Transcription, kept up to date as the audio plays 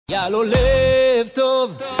היה לו לב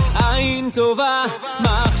טוב, עין טובה,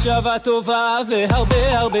 מחשבה טובה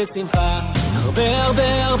והרבה הרבה שמחה. הרבה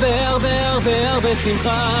הרבה הרבה הרבה הרבה הרבה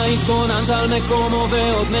שמחה. התבוננת על מקומו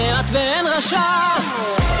ועוד מעט ואין רשע.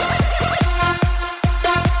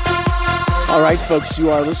 All right, folks, you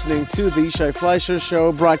are listening to the Yishai Fleisher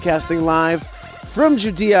Show, broadcasting live from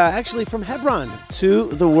Judea, actually from Hebron, to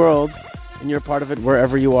the world, and you're part of it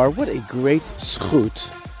wherever you are. What a great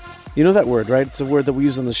zehut. You know that word, right? It's a word that we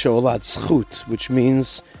use on the show a lot, zehut, which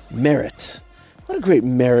means merit. What a great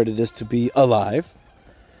merit it is to be alive.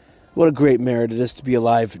 What a great merit it is to be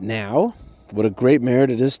alive now. What a great merit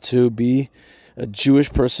it is to be a Jewish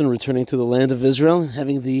person returning to the land of Israel and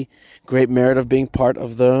having the great merit of being part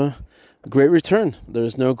of the great return.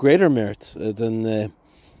 There's no greater merit than,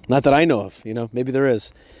 not that I know of, maybe there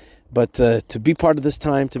is. But to be part of this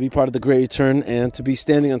time, to be part of the great return, and to be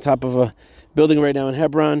standing on top of a building right now in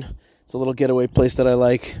Hebron, it's a little getaway place that I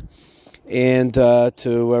like, and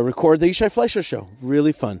to record the Yishai Fleisher Show.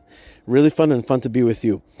 Really fun and fun to be with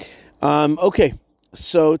you. Okay,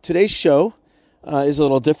 so today's show is a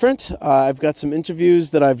little different. I've got some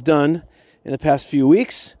interviews that I've done in the past few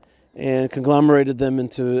weeks, and conglomerated them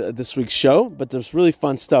into this week's show. But there's really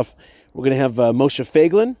fun stuff. We're going to have Moshe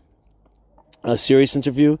Feiglin, a serious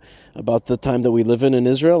interview about the time that we live in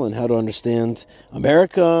Israel and how to understand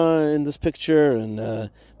America in this picture and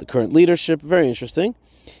the current leadership. Very interesting.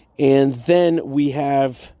 And then we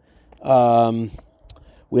have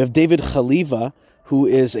David Haliva, who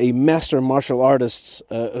is a master martial artist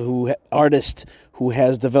who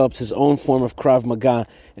has developed his own form of Krav Maga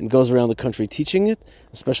and goes around the country teaching it,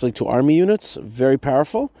 especially to army units. Very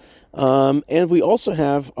powerful. And we also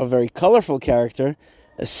have a very colorful character,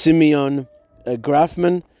 Simeon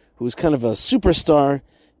Grafman, who's kind of a superstar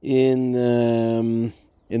in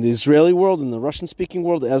the Israeli world, in the Russian-speaking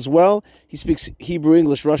world as well. He speaks Hebrew,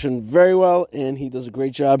 English, Russian very well, and he does a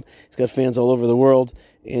great job. He's got fans all over the world,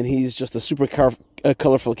 and he's just a super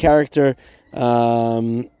colorful character.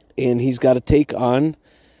 And he's got a take on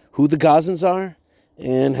who the Gazans are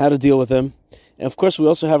and how to deal with them. And of course, we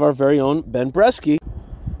also have our very own Ben Bresky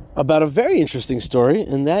about a very interesting story,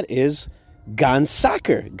 and that is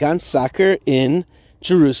Sacher in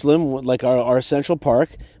Jerusalem, like our Central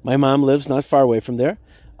Park. My mom lives not far away from there.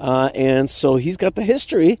 And so he's got the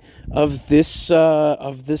history of this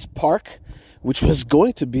park, which was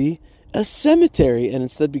going to be a cemetery and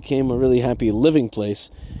instead became a really happy living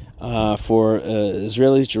place for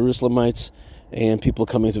Israelis, Jerusalemites, and people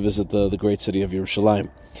coming to visit the great city of Yerushalayim,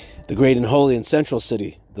 the great and holy and central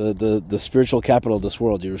city, the spiritual capital of this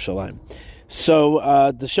world, Yerushalayim. So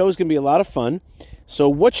the show is going to be a lot of fun. So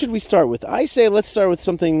what should we start with? I say let's start with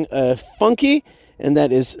something funky, and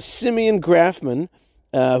that is Simeon Grafman,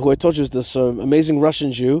 who I told you is this amazing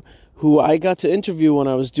Russian Jew who I got to interview when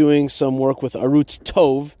I was doing some work with Arutz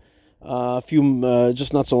Tov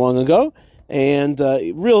just not so long ago. And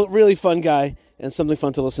really fun guy and something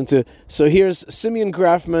fun to listen to. So here's Simeon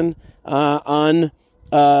Grafman on,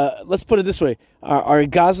 let's put it this way, are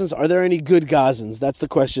Gazans, are there any good Gazans? That's the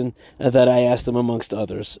question that I asked him amongst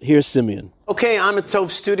others. Here's Simeon. Okay, I'm at Tov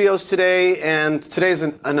Studios today, and today's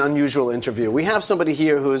an unusual interview. We have somebody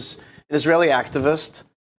here who's an Israeli activist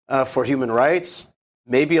for human rights,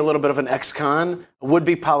 maybe a little bit of an ex-con, a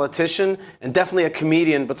would-be politician, and definitely a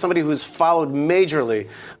comedian, but somebody who's followed majorly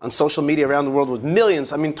on social media around the world with millions,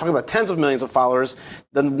 talking about tens of millions of followers,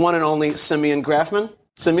 the one and only Simeon Grafman.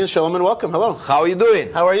 Simeon, shalom and welcome. Hello. How are you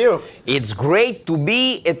doing? How are you? It's great to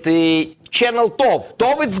be at the channel Tov.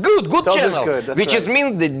 Tov, it's good Tov channel. Is good. That's which right.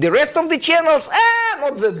 means the rest of the channels,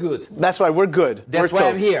 not that good. That's right, we're good. That's why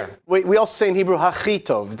I'm here. We also say in Hebrew, Hachi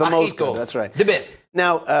Tov, the most good. Tov. That's right. The best.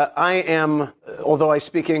 Now, I am, although I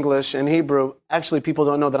speak English and Hebrew, actually people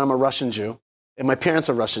don't know that I'm a Russian Jew, and my parents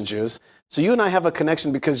are Russian Jews. So you and I have a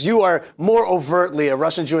connection because you are more overtly a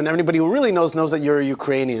Russian Jew, and everybody who really knows that you're a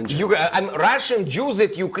Ukrainian Jew. I'm Russian Jews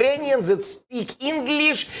that Ukrainians that speak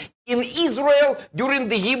English in Israel during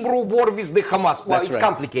the Hebrew war with the Hamas. Well, That's it's right.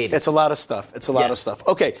 complicated. It's a lot of stuff.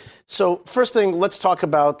 Okay, so first thing, let's talk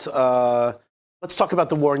about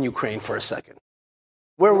the war in Ukraine for a second.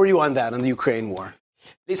 Where were you on the Ukraine war?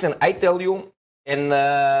 Listen, I tell you, and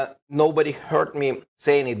nobody heard me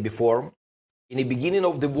saying it before, in the beginning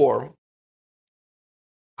of the war,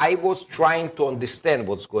 I was trying to understand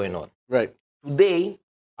what's going on. Right. Today,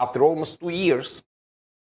 after almost 2 years,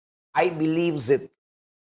 I believe that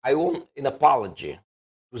I owe an apology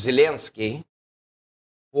to Zelensky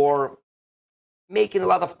for making a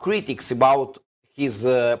lot of critics about his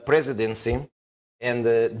presidency and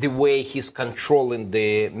the way he's controlling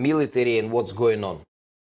the military and what's going on.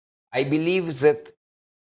 I believe that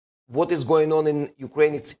what is going on in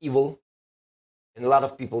Ukraine, it's evil, and a lot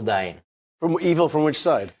of people dying. From evil from which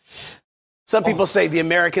side? Some people say the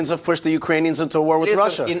Americans have pushed the Ukrainians into a war with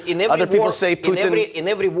Russia. Other people say Putin... In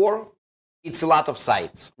every war, it's a lot of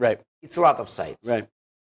sides. Right. It's a lot of sides. Right.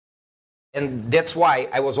 And that's why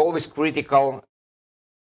I was always critical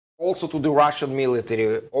also to the Russian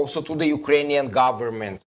military, also to the Ukrainian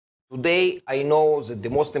government. Today, I know that the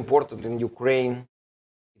most important in Ukraine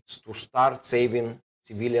is to start saving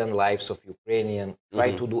civilian lives of Ukrainians,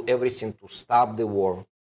 try to do everything to stop the war,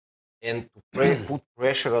 and to put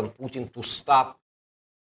pressure on Putin to stop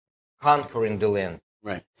conquering the land.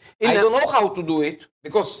 Right. I don't know how to do it,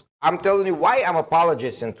 because I'm telling you why I'm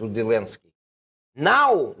apologizing to Zelensky.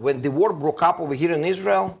 Now, when the war broke up over here in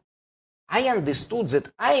Israel, I understood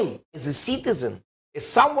that I'm, as a citizen, as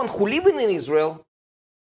someone who living in Israel,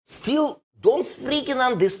 still don't freaking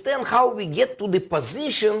understand how we get to the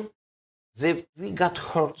position that we got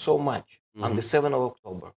hurt so much on the 7th of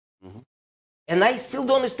October. And I still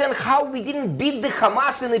don't understand how we didn't beat the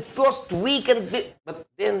Hamas in the first week. But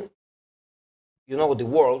then, you know, the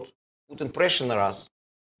world put pressure on us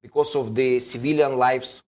because of the civilian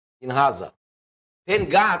lives in Gaza. Thank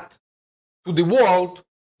God to the world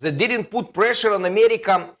that didn't put pressure on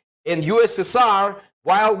America and USSR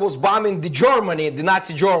while was bombing the Germany, the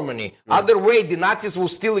Nazi Germany. Other way, the Nazis will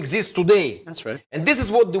still exist today. That's right. And this is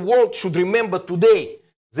what the world should remember today,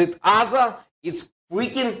 that Gaza is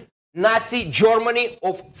freaking Nazi Germany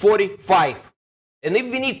of 45. And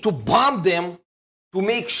if we need to bomb them to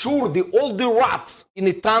make sure all the rats in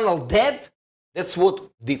the tunnel dead, that's what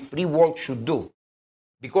the free world should do.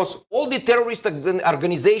 Because all the terrorist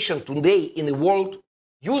organizations today in the world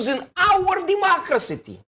using our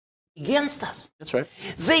democracy against us. That's right.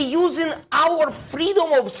 They using our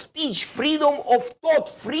freedom of speech, freedom of thought,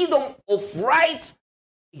 freedom of rights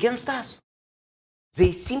against us.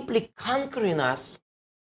 They simply conquering us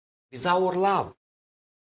with our love.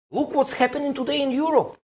 Look what's happening today in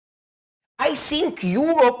Europe. I think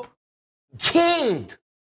Europe gained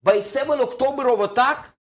by 7 October of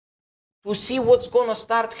attack to see what's going to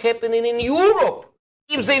start happening in Europe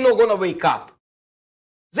if they're not going to wake up.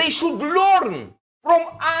 They should learn from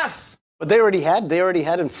us. But they already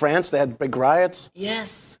had in France, they had big riots.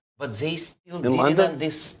 Yes, but they still in didn't London?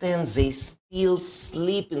 understand. They still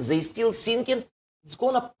sleeping. They still thinking it's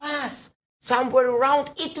going to pass. Somewhere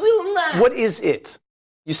around, it will not. What is it?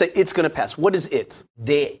 You say it's going to pass. What is it?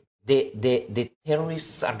 The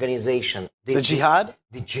terrorist organization. The jihad?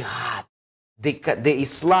 The jihad. The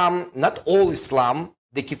Islam, not all Islam,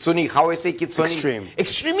 the Kitsuni, how I say Kitsuni? Extreme.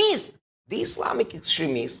 Extremists. The Islamic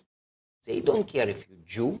extremists, they don't care if you're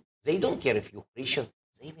Jew, they don't care if you're Christian,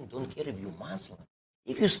 they even don't care if you're Muslim.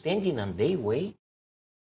 If you're standing on their way,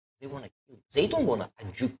 they want to kill you. They don't want to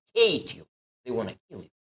educate you, they want to kill you.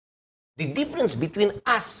 The difference between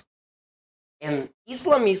us and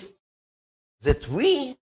Islamists that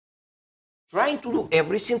we trying to do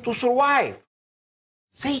everything to survive.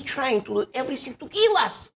 They trying to do everything to kill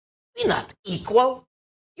us. We're not equal.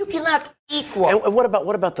 You cannot equal. And what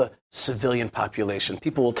about the civilian population?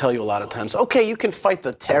 People will tell you a lot of times, okay, you can fight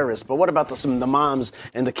the terrorists, but what about the moms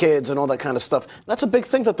and the kids and all that kind of stuff? That's a big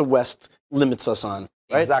thing that the West limits us on,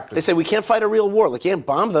 right? Exactly. They say we can't fight a real war. Like, you can't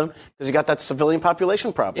bomb them because you got that civilian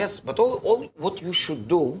population problem. Yes, but all what you should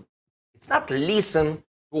do, it's not listen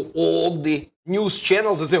to all the news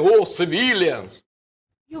channels and say, oh, civilians.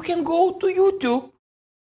 You can go to YouTube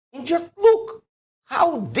and just look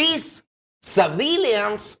how these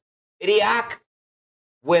civilians react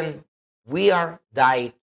when we are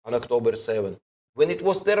died on October 7th, when it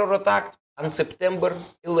was terror attack on September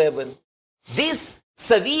 11th. These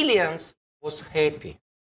civilians was happy.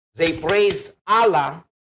 They praised Allah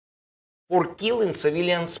for killing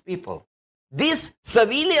civilians people. These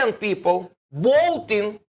civilian people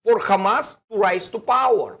voting for Hamas to rise to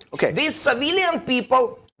power. Okay. These civilian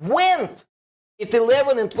people went at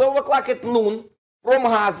 11 and 12 o'clock at noon from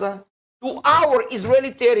Gaza to our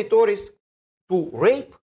Israeli territories to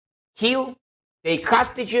rape, kill, take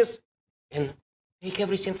hostages, and take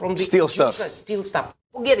everything from the steal stuff. Steal stuff.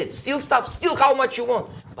 Forget it. Steal stuff. Steal how much you want.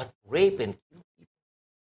 But rape and kill people.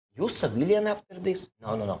 You civilian after this?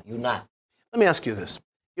 No. You're not. Let me ask you this.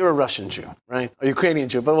 You're a Russian Jew, right? Or Ukrainian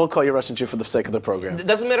Jew, but we'll call you Russian Jew for the sake of the program. It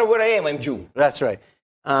doesn't matter where I am. I'm Jew. That's right.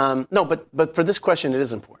 No, but for this question, it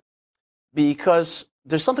is important. Because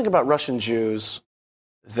there's something about Russian Jews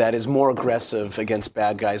that is more aggressive against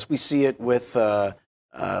bad guys. We see it with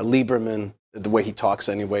Lieberman, the way he talks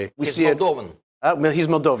anyway. He's Moldovan. He's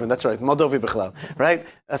Moldovan, that's right. Moldovi Bichlal, right?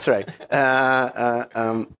 That's right.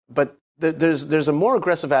 But there's a more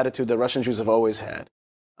aggressive attitude that Russian Jews have always had.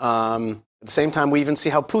 At the same time, we even see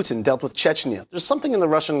how Putin dealt with Chechnya. There's something in the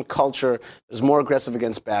Russian culture that's more aggressive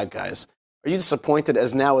against bad guys. Are you disappointed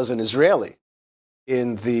as an Israeli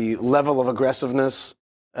in the level of aggressiveness,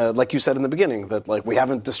 like you said in the beginning, that like we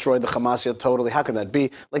haven't destroyed the Hamas yet totally? How can that be?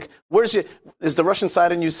 Like, is the Russian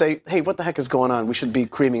side and you say, hey, what the heck is going on? We should be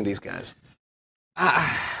creaming these guys.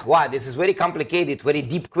 Wow, this is very complicated, very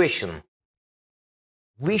deep question.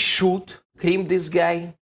 We should cream this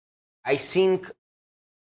guy. I think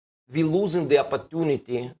we're losing the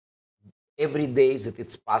opportunity every day that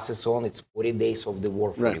it passes on. It's 40 days of the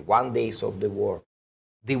war, 41 days of the war.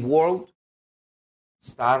 The world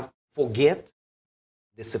forget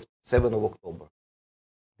the 7th of October.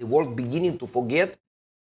 The world beginning to forget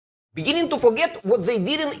what they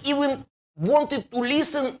didn't even wanted to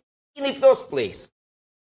listen in the first place.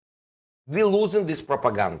 We're losing this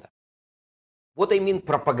propaganda. What I mean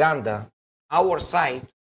propaganda, our side,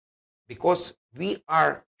 because we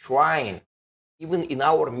are trying, even in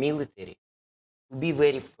our military, to be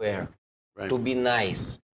very fair, to be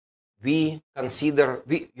nice. We consider,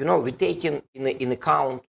 we taking in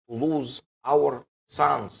account to lose our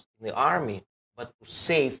sons in the army, but to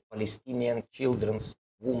save Palestinian children's,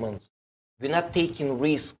 women's. We're not taking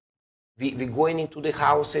risks. We're going into the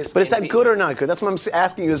houses. But is that good or not good? That's what I'm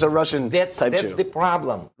asking you as a Russian type Jew. That's the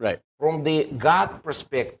problem. Right. From the God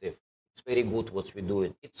perspective, it's very good what we're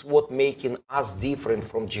doing. It's what making us different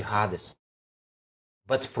from jihadists.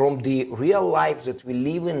 But from the real life that we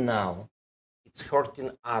live in now, it's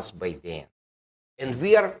hurting us by then. And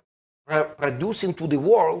we are producing to the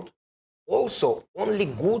world also only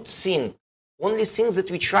good things, only things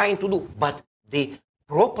that we're trying to do. But the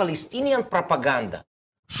pro-Palestinian propaganda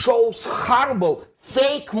shows horrible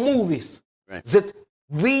fake movies that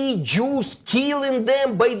we Jews killing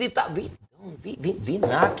them by the time. We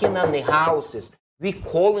knocking on the houses. We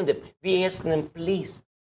calling them. We asking them, please,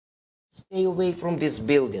 stay away from this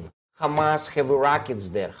building. Hamas have rockets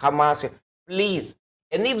there. Please.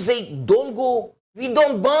 And if they don't go, we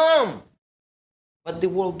don't bomb. But the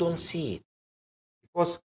world don't see it.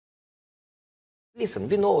 Because, listen,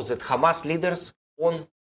 we know that Hamas leaders own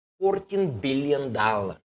 $14 billion.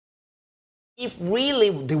 If really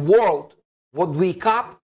the world would wake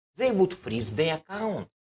up, they would freeze their account.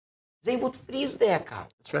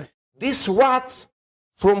 That's right. These rats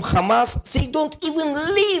from Hamas, they don't even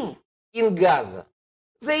live in Gaza.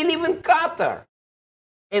 They live in Qatar.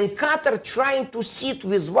 And Qatar trying to sit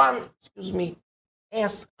with one,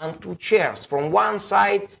 ass on two chairs. From one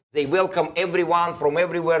side, they welcome everyone from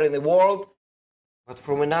everywhere in the world. But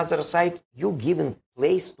from another side, you giving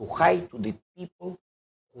place to hide to the people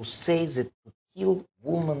who say that to kill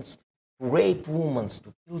women, to rape women,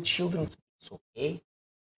 to kill children, it's okay.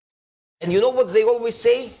 And you know what they always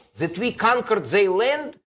say? That we conquered their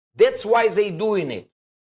land. That's why they doing it.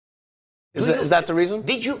 Is that the reason?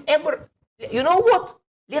 Did you ever, you know what?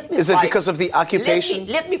 Is it because of the occupation?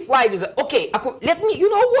 Let me fly with it. Okay, you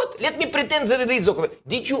know what? Let me pretend that it is okay.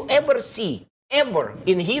 Did you ever see, ever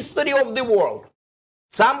in history of the world,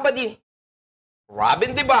 somebody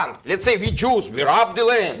robbing the bank? Let's say we Jews, we rob the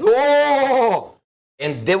land. Oh!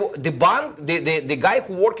 And the bank, the guy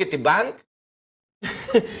who work at the bank,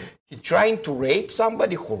 he trying to rape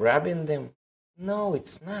somebody who robbing them. No,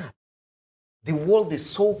 it's not. The world is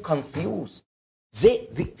so confused.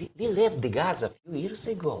 We left the Gaza a few years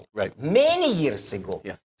ago. Right. Many years ago.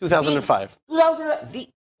 Yeah. 2005.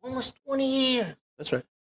 Almost 20 years. That's right.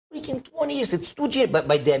 Freaking 20 years. It's 2 years. But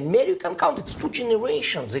by the American count, it's 2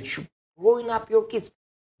 generations that you're growing up your kids.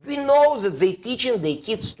 We know that they teaching their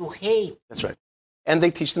kids to hate. That's right. And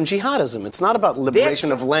they teach them jihadism. It's not about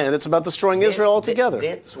liberation of land. It's about destroying Israel altogether.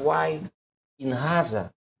 That's why in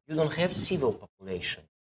Gaza, you don't have civil population.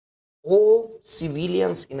 All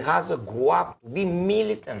civilians in Gaza grow up to be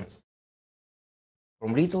militants.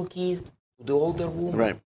 From little kid to the older woman.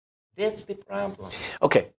 Right. That's the problem.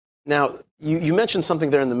 Okay. Now, you mentioned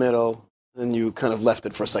something there in the middle, and you kind of left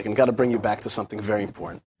it for a second. Got to bring you back to something very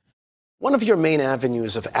important. One of your main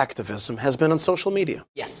avenues of activism has been on social media.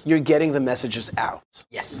 Yes. You're getting the messages out.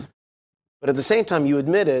 Yes. But at the same time, you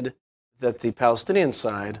admitted that the Palestinian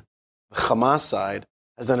side, the Hamas side,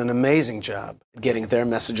 has done an amazing job at getting their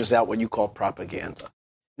messages out, what you call propaganda.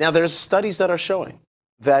 Now, there's studies that are showing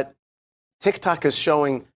that TikTok is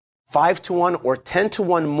showing 5-to-1 or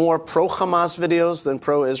 10-to-1 more pro-Hamas videos than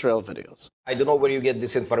pro-Israel videos. I don't know where you get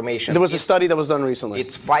this information. There was a study that was done recently.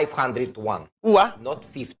 It's 500-to-1. What? Not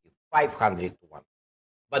 50. 500-to-1.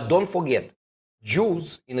 But don't forget,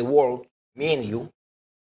 Jews in the world, me and you.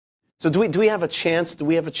 So do we have a chance? Do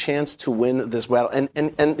we have a chance to win this battle?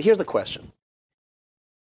 And here's the question.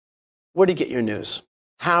 Where do you get your news?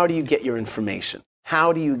 How do you get your information?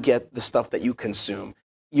 how do you get the stuff that you consume?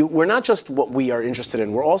 We're not just what we are interested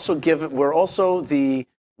in. We're also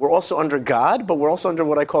under God, but we're also under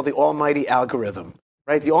what I call the almighty algorithm,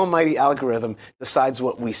 right? The almighty algorithm decides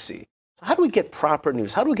what we see. So how do we get proper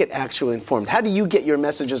news? How do we get actually informed? How do you get your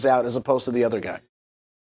messages out as opposed to the other guy?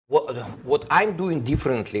 What I'm doing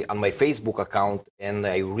differently on my Facebook account, and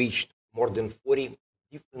I reached more than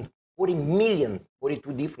 42 million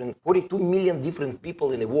different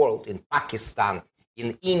people in the world, in Pakistan,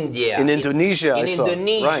 in India, in Indonesia,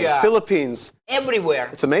 Indonesia, Philippines, everywhere.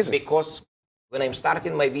 It's amazing. Because when I'm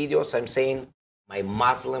starting my videos, I'm saying, my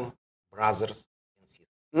Muslim brothers and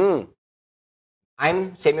sisters.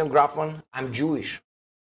 I'm Simeon Grafman, I'm Jewish,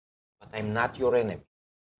 but I'm not your enemy.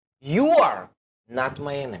 You are not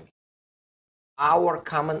my enemy. Our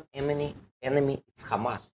common enemy is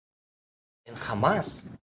Hamas. And Hamas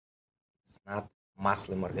is not a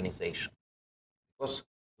Muslim organization. Because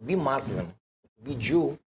to be Muslim, to be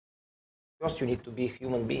Jew, first you need to be a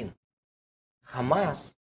human being.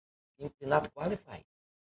 Hamas simply not qualified.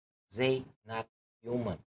 They not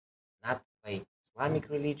human. Not by Islamic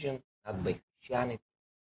religion, not by Christianity,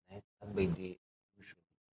 not by the usual.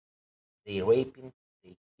 They raping,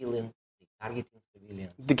 they killing, they targeting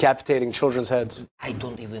civilians. Decapitating children's heads. I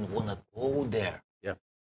don't even want to go there. Yeah.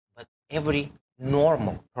 But every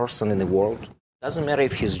normal person in the world, doesn't matter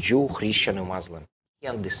if he's Jew, Christian, or Muslim, he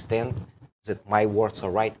understands that my words are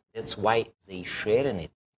right. That's why they sharing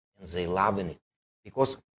it and they loving it.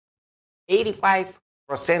 Because 85%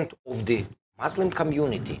 of the Muslim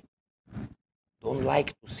community don't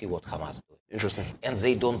like to see what Hamas doing. Interesting. And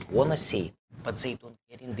they don't want to see it, but they don't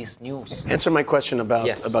get in this news. Answer my question about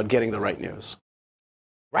getting the right news.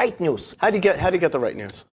 Right news. How do you get the right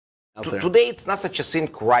news out there? Today, it's not such a thing,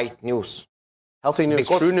 right news. Healthy news,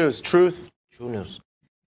 Because true news, truth. True news.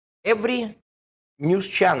 Every news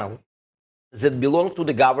channel that belongs to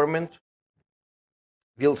the government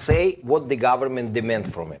will say what the government demands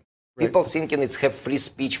from him. Right. People thinking it's have free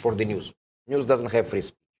speech for the news. News doesn't have free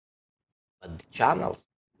speech. But the channels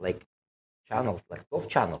like Top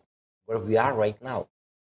Channel, where we are right now,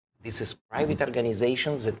 this is private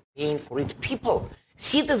organizations that paying for it. People,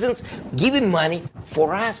 citizens giving money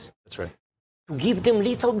for us. That's right. To give them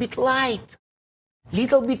little bit light,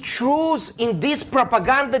 little bit truth in this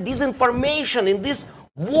propaganda, disinformation, in this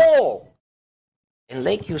war. And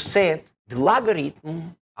like you said, the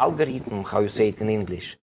algorithm, how you say it in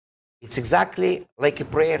English, it's exactly like a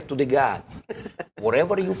prayer to the God.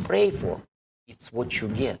 Whatever you pray for, it's what you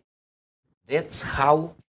get. That's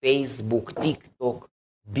how Facebook, TikTok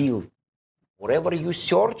build. Whatever you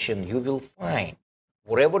searching, you will find.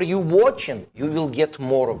 Whatever you watching, you will get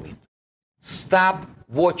more of it. Stop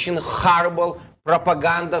watching horrible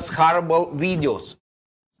propagandas, horrible videos.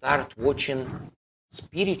 Start watching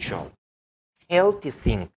spiritual, healthy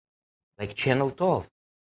thing, like Channel Tov.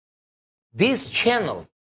 This channel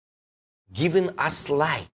giving us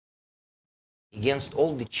light against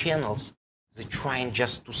all the channels that trying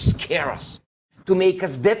just to scare us, to make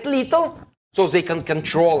us that little so they can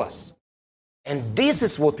control us. And this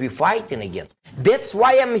is what we're fighting against. That's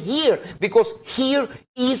why I'm here, because here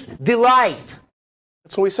is the light.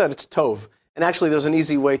 That's what we said, it's Tov. And actually, there's an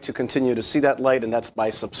easy way to continue to see that light, and that's by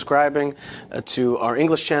subscribing to our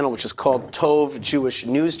English channel, which is called Tov Jewish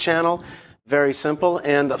News Channel. Very simple.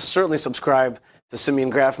 And certainly subscribe to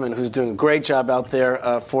Simeon Grafman, who's doing a great job out there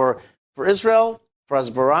for Israel, for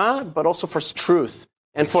Hasbara, but also for truth.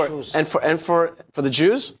 And for the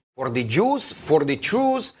Jews? For the Jews, for the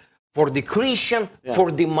Jews, for the Christian,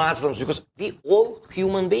 for the Muslims, because we all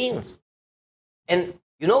human beings. And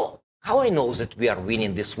you know how I know that we are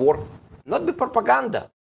winning this war? Not by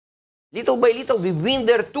propaganda. Little by little, we win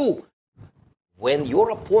there too. When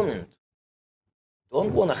your opponent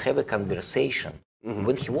don't want to have a conversation,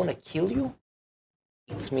 when he want to kill you,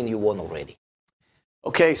 it means you won already.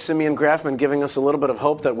 Okay, Simeon Grafman giving us a little bit of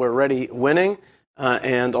hope that we're already winning,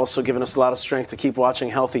 and also giving us a lot of strength to keep watching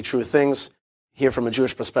healthy, true things here from a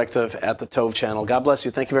Jewish perspective at the Tov channel. God bless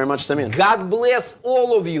you. Thank you very much, Simeon. God bless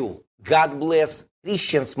all of you. God bless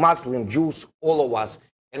Christians, Muslims, Jews, all of us.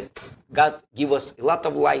 And God give us a lot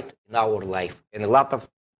of light in our life and a lot of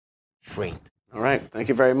strength. All right. Thank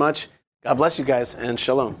you very much. God bless you guys, and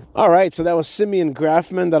shalom. All right. So that was Simeon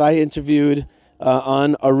Grafman that I interviewed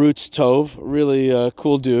on Arutz Tov. Really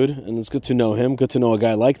cool dude, and it's good to know him. Good to know a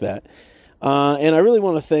guy like that. And I really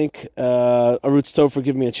want to thank Arutz Tov for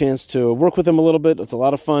giving me a chance to work with them a little bit. It's a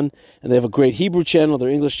lot of fun, and they have a great Hebrew channel. Their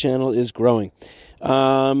English channel is growing.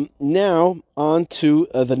 Now, on to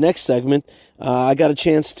the next segment. I got a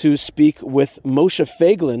chance to speak with Moshe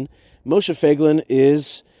Feiglin. Moshe Feiglin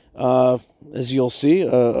is as you'll see,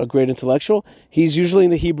 a great intellectual. He's usually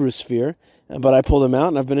in the Hebrew sphere, but I pulled him out,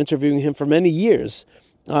 and I've been interviewing him for many years.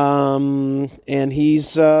 And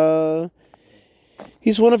he's one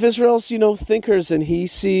of Israel's, thinkers, and he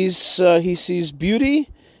sees beauty,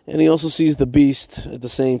 and he also sees the beast at the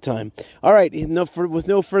same time. All right, with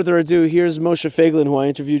no further ado, here's Moshe Feiglin, who I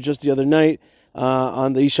interviewed just the other night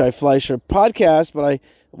on the Yishai Fleisher podcast, but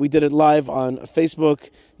we did it live on Facebook,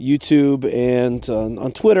 YouTube, and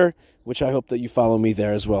on Twitter, which I hope that you follow me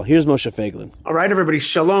there as well. Here's Moshe Feiglin. All right, everybody,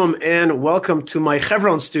 shalom, and welcome to my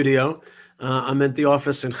Hebron studio. I'm at the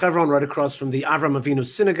office in Hebron, right across from the Avram Avinu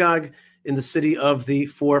Synagogue in the city of the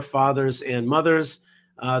four fathers and mothers,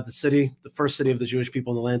 the first city of the Jewish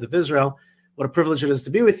people in the land of Israel. What a privilege it is to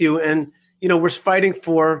be with you. And, we're fighting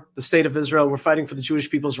for the state of Israel. We're fighting for the Jewish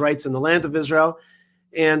people's rights in the land of Israel.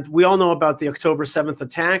 And we all know about the October 7th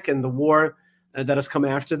attack and the war that has come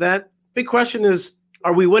after that. Big question is,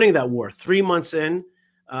 are we winning that war? 3 months in,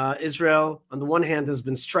 Israel, on the one hand, has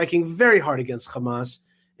been striking very hard against Hamas,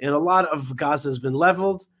 and a lot of Gaza has been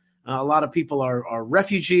leveled. A lot of people are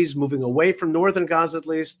refugees moving away from northern Gaza, at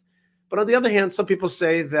least. But on the other hand, some people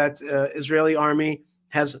say that Israeli army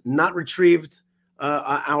has not retrieved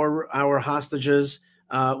our hostages.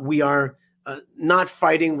 We are not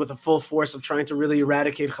fighting with a full force of trying to really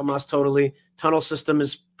eradicate Hamas totally. Tunnel system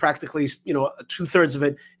is practically, 2/3 of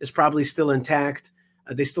it is probably still intact.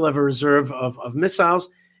 They still have a reserve of missiles.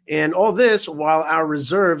 And all this while our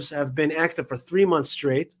reserves have been active for 3 months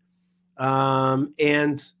straight,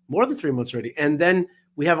 and more than 3 months already. And then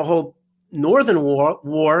we have a whole northern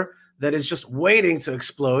war that is just waiting to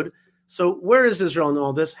explode. So where is Israel in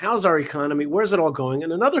all this? How's our economy? Where's it all going?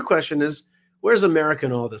 And another question is, where's America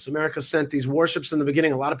in all this? America sent these warships in the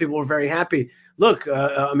beginning. A lot of people were very happy. Look,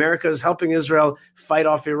 America is helping Israel fight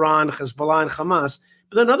off Iran, Hezbollah, and Hamas.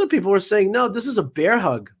 But then other people were saying, no, this is a bear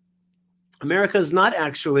hug. America is not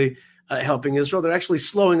actually helping Israel. They're actually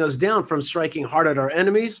slowing us down from striking hard at our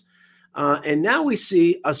enemies. And now we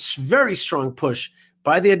see a very strong push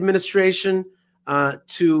by the administration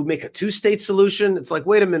to make a two-state solution. It's like,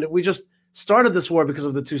 wait a minute, we just started this war because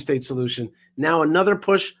of the two-state solution. Now another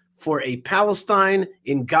push for a Palestine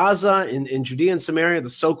in Gaza, in Judea and Samaria, the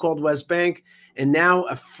so-called West Bank, and now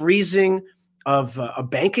a freezing of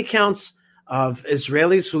bank accounts of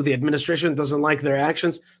Israelis who the administration doesn't like their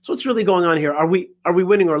actions. So what's really going on here? Are we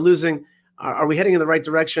winning or losing? Are we heading in the right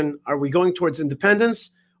direction? Are we going towards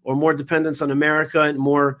independence or more dependence on America and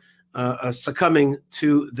more succumbing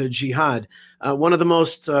to the jihad? One of the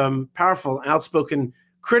most powerful, outspoken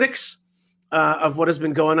critics of what has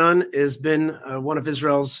been going on has been one of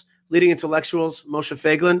Israel's leading intellectuals, Moshe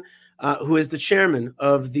Feiglin, who is the chairman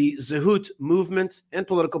of the Zehut movement and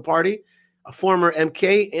political party, a former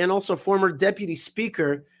MK and also former deputy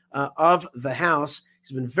speaker of the House.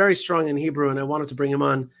 He's been very strong in Hebrew, and I wanted to bring him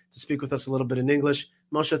on to speak with us a little bit in English.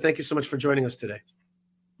 Moshe, thank you so much for joining us today.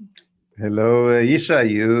 Hello, Yishai.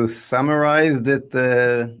 You summarized it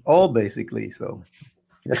all, basically. So,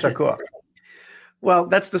 Yashar Koach. Well,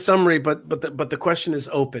 that's the summary, but the question is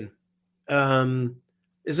open.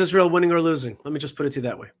 Is Israel winning or losing? Let me just put it to you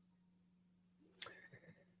that way.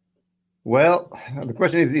 Well, the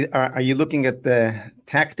question is, are you looking at the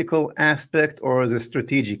tactical aspect or the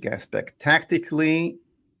strategic aspect? Tactically,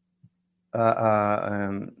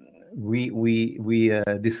 we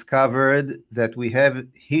discovered that we have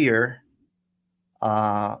here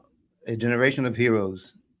a generation of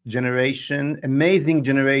heroes, amazing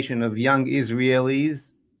generation of young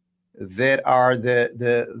Israelis that are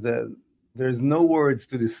there's no words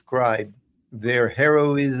to describe their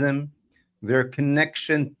heroism, their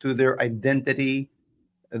connection to their identity,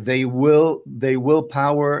 their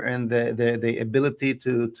willpower, and the ability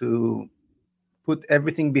to put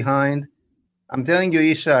everything behind. I'm telling you,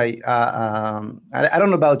 Yishai, I don't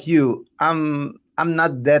know about you. I'm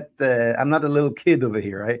not that. I'm not a little kid over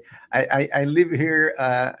here. I live here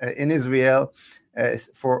in Israel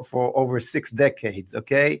for over 6 decades.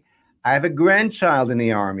 Okay, I have a grandchild in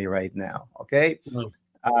the army right now. Okay,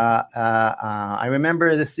 I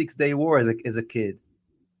remember the 6-day war as a kid.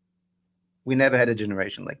 We never had a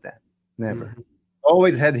generation like that. Never. Mm-hmm.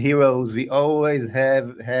 Always had heroes. We always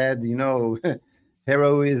have had,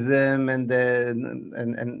 heroism and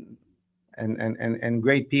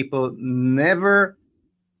great people. Never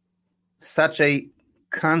such a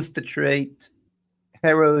concentrate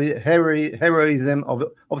heroism of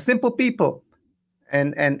simple people,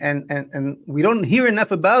 and we don't hear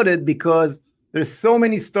enough about it because there's so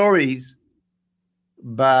many stories.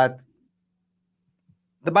 But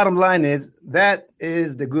the bottom line is that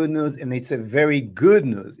is the good news, and it's a very good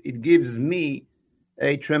news. It gives me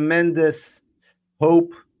a tremendous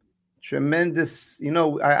hope tremendous.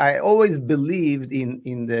 I always believed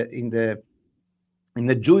in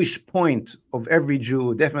the Jewish point of every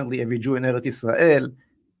Jew, definitely every Jew in Eretz Israel.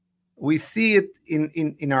 We see it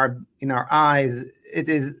in our eyes. It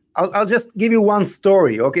is. I'll just give you one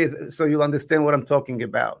story, okay, so you'll understand what I'm talking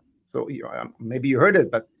about. So maybe you heard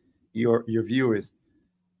it, but your viewers.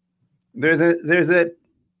 There's a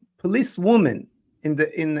policewoman in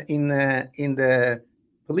the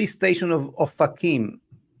police station of Ofakim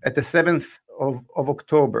at the 7th of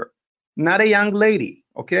October. Not a young lady,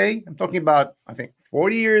 okay? I'm talking about, I think,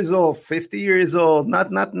 40 years old, 50 years old,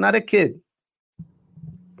 not a kid.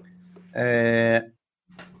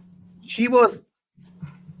 She was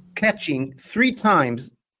catching 3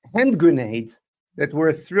 times hand grenades that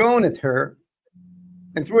were thrown at her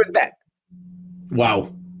and threw it back.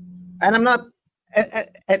 Wow. And I'm not, and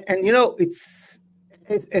it's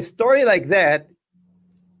a story like that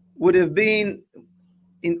would have been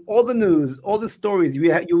in all the news, all the stories.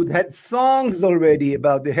 You would had songs already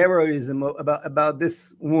about the heroism about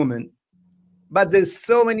this woman, but there's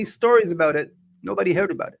so many stories about it. Nobody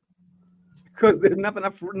heard about it because there's not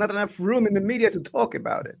enough room in the media to talk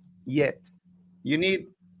about it yet. You need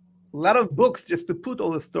a lot of books just to put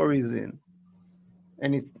all the stories in.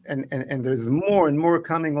 And there's more and more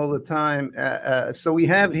coming all the time. So we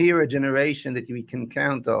have here a generation that we can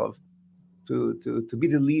count of to be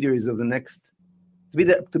the leaders of the next,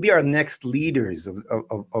 to be our next leaders of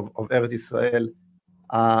Eretz Israel,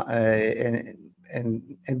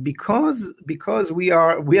 and because we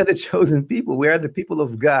are the chosen people, we are the people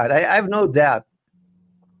of God. I have no doubt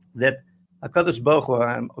that HaKadosh Baruch Hu,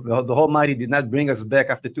 the Almighty, did not bring us back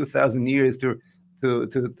after 2,000 years to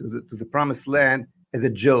the Promised Land as a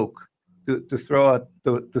joke, to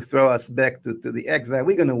throw us back to the exile.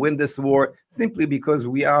 We're going to win this war simply because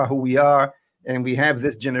we are who we are, and we have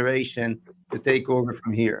this generation to take over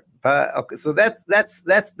from here. But okay, so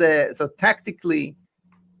so tactically,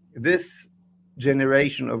 this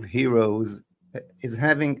generation of heroes is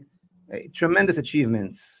having tremendous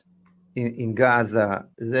achievements in Gaza.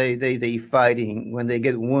 They fighting. When they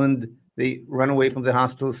get wounded, they run away from the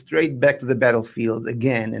hospital straight back to the battlefields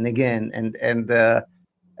again and again, and they're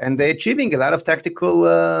achieving a lot of tactical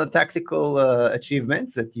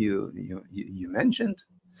achievements that you mentioned,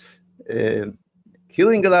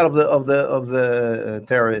 killing a lot of the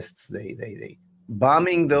terrorists. They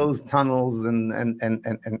bombing those tunnels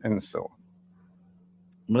and so on.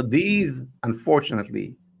 But these,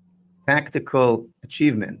 unfortunately, tactical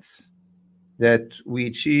achievements that we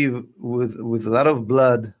achieve with a lot of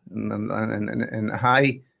blood and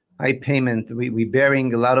high payment. We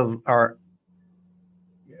bearing a lot of our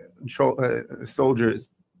soldiers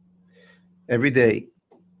every day.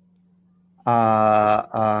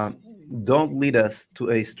 Don't lead us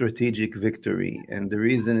to a strategic victory, and the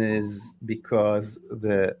reason is because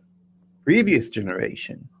the previous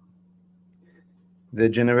generation, the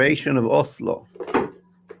generation of Oslo,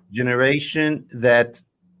 generation that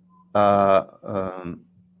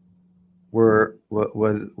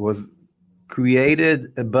was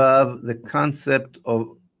created above the concept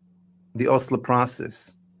of the Oslo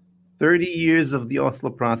process. 30 years of the Oslo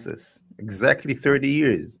process, exactly 30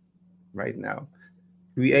 years right now,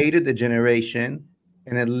 created a generation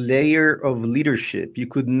and a layer of leadership. You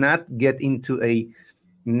could not get into a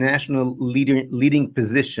national leading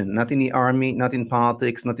position, not in the army, not in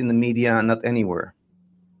politics, not in the media, not anywhere,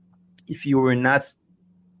 if you were not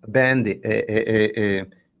obeying,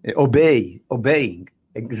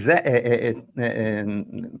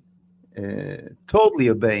 totally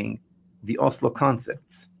obeying the Oslo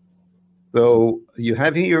concepts. So you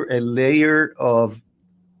have here a layer of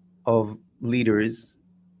leaders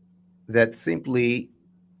that simply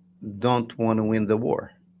don't want to win the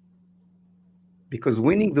war, because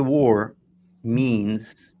winning the war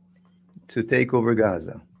means to take over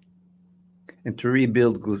Gaza and to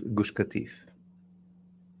rebuild Gush Katif,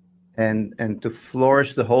 and to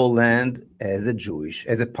flourish the whole land as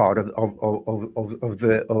a part of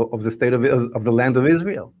the state of the land of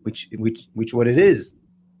Israel, which what it is.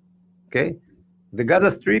 Okay, the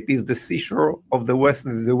Gaza Strip is the seashore of the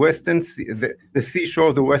seashore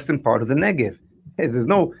of the western part of the Negev. Hey, there's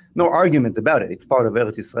no argument about it. It's part of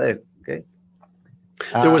Eretz Israel. Okay.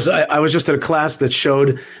 I was just at a class that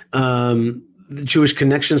showed the Jewish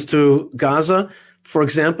connections to Gaza. For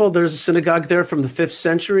example, there's a synagogue there from the 5th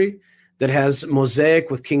century that has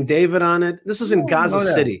mosaic with King David on it. This is in Gaza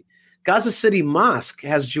City. Gaza City Mosque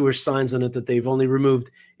has Jewish signs on it that they've only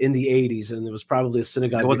removed in the 80s, and there was probably a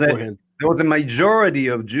synagogue beforehand. There was a majority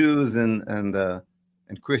of Jews and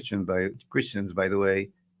Christians, by the way,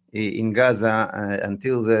 in Gaza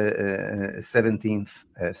until the 17th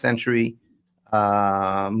century.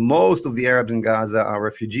 Most of the Arabs in Gaza are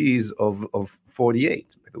refugees of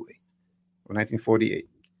 48, by the way, of 1948.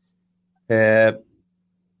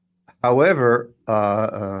 However,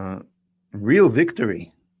 real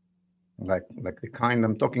victory, like the kind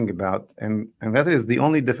I'm talking about, and that is the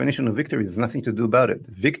only definition of victory. There's nothing to do about it.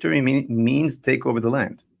 Victory means take over the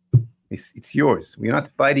land. It's yours. We're not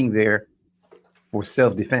fighting there for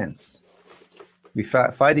self-defense.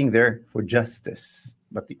 We're fighting there for justice.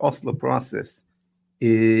 But the Oslo process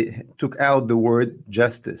took out the word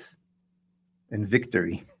justice and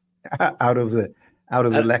victory out of the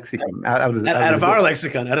lexicon, out of our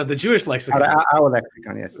lexicon, out of the Jewish lexicon. Out of our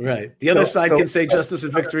lexicon, yes. Right. The other side can say justice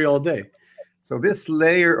and victory all day. So this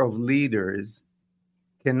layer of leaders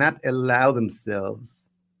cannot allow themselves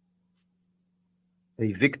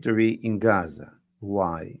a victory in Gaza.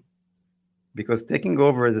 Why? Because taking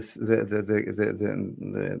over this,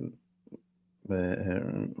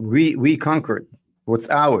 we conquered what's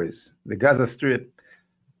ours, the Gaza Strip,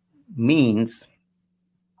 means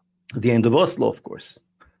the end of Oslo, of course.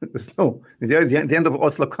 It's the end of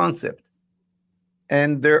Oslo concept.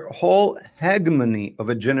 And their whole hegemony of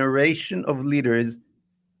a generation of leaders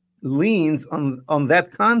leans on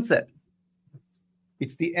that concept.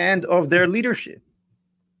 It's the end of their leadership.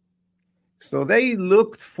 So they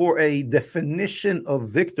looked for a definition of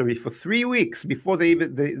victory for 3 weeks before they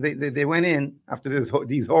went in after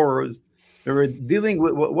these horrors. They were dealing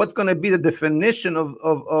with what's going to be the definition of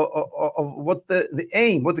what's the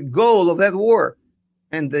aim, what the goal of that war.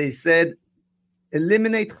 And they said,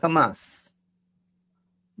 eliminate Hamas,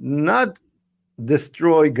 not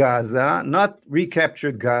destroy Gaza, not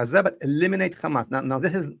recapture Gaza, but eliminate Hamas. Now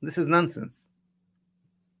this is nonsense.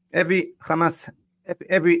 Every house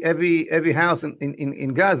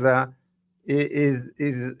in Gaza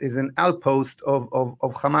is an outpost of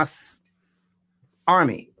Hamas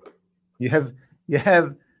army. You have.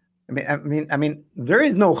 I mean, there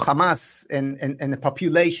is no Hamas and a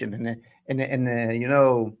population and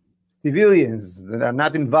civilians that are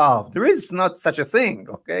not involved. There is not such a thing.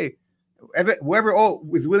 Okay, whoever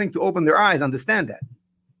is willing to open their eyes understand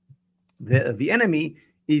that the enemy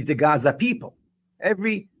is the Gaza people. There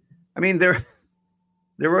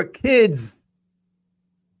were kids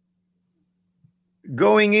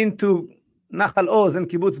going into Nachal Oz and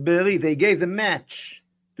Kibbutz Be'eri. They gave the match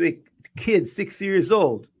to a kid 6 years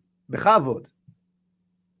old. Bechavod.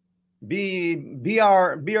 Be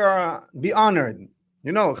honored.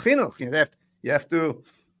 Chinuch. You have to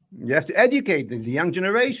educate the young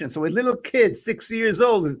generation. So a little kid, 6 years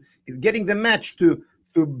old, is getting the match to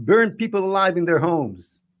burn people alive in their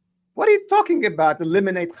homes. What are you talking about?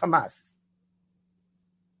 Eliminate Hamas.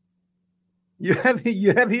 You have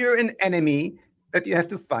here an enemy that you have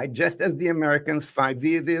to fight, just as the Americans fight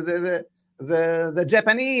the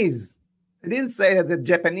Japanese. They didn't say that the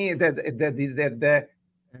Japanese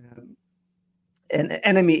an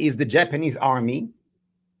enemy is the Japanese army.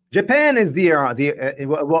 Japan is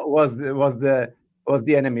was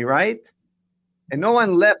the enemy, right? And no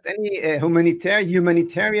one left any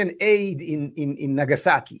humanitarian aid in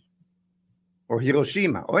Nagasaki or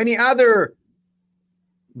Hiroshima or any other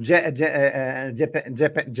Japanese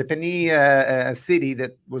city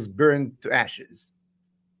that was burned to ashes.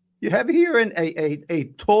 You have here a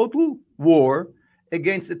total war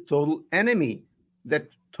against a total enemy that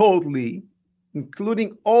totally,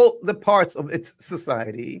 including all the parts of its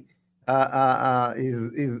society,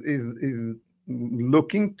 is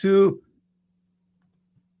looking to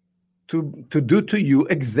do to you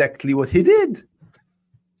exactly what he did.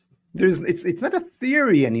 It's not a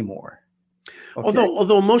theory anymore. Okay?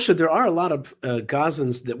 Although Moshe, there are a lot of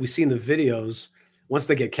Gazans that we see in the videos. Once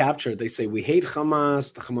they get captured, they say we hate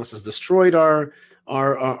Hamas. The Hamas has destroyed our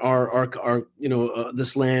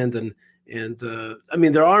this land, and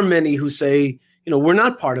there are many who say we're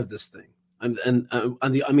not part of this thing. I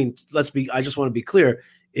just want to be clear.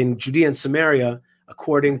 In Judea and Samaria,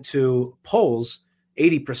 according to polls,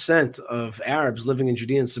 80% of Arabs living in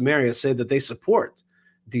Judea and Samaria say that they support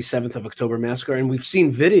the 7th of October massacre, and we've seen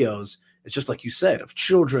videos. It's just like you said, of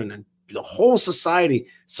children and the whole society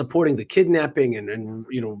supporting the kidnapping and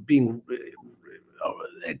being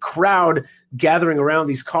a crowd gathering around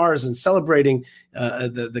these cars and celebrating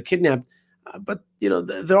the kidnapped. But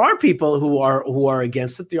there are people who are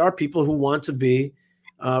against it. There are people who want to be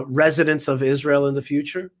residents of Israel in the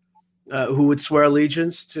future, who would swear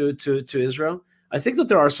allegiance to Israel. I think that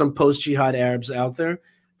there are some post-jihad Arabs out there,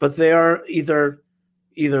 but they are either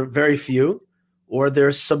very few or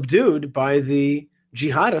they're subdued by the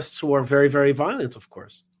jihadists who are very, very violent, of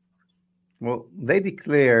course. Well, they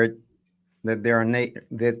declared that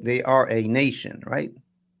they are a nation, right?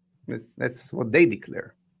 That's what they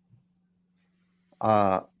declare.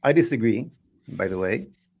 I disagree, by the way,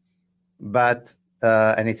 but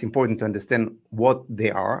and it's important to understand what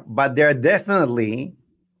they are. But they're definitely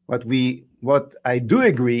what I do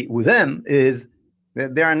agree with them is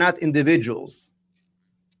that they are not individuals.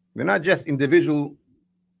 They're not just individual.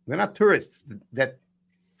 They're not tourists that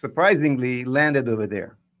surprisingly landed over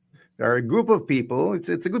there. There are a group of people. It's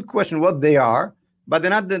a good question what they are, but they're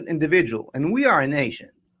not the individual. And we are a nation.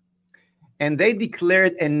 And they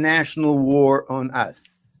declared a national war on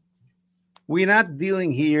us. We're not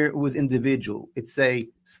dealing here with individual. It's a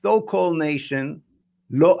so-called nation,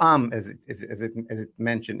 lo am, as it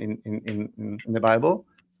mentioned in the Bible.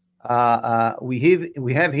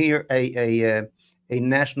 We have here a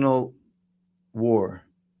national war,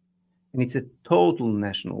 and it's a total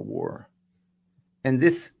national war. And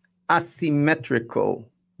this asymmetrical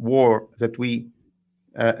war that we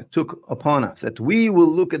took upon us, that we will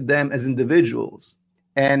look at them as individuals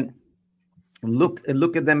and look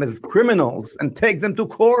at them as criminals and take them to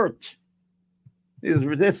court. Is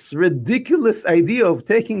this ridiculous idea of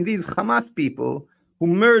taking these Hamas people who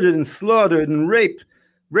murdered and slaughtered and raped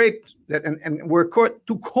and were caught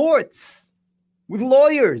to courts with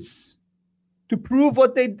lawyers to prove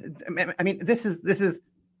what they. I mean, this is.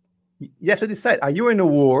 You have to decide: are you in a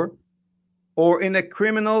war or in a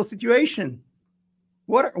criminal situation?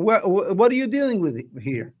 What are you dealing with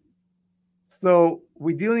here? So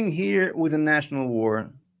we're dealing here with a national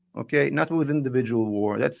war, okay, not with individual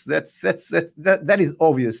war. That is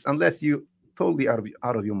obvious, unless you totally out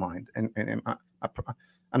of your mind. And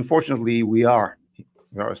unfortunately,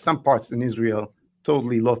 there are some parts in Israel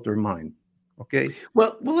totally lost their mind. Okay.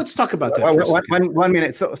 Well, let's talk about that. 1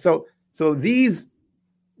 minute. So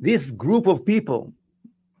this group of people,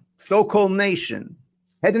 so-called nation,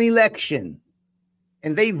 had an election,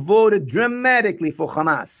 and they voted dramatically for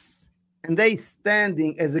Hamas. And they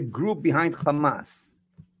standing as a group behind Hamas.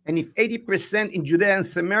 And if 80% in Judea and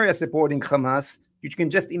Samaria supporting Hamas, you can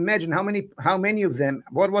just imagine how many of them,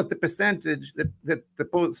 what was the percentage that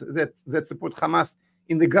support Hamas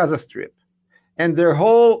in the Gaza Strip. And their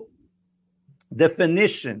whole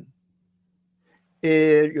definition,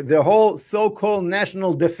 their whole so-called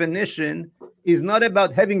national definition is not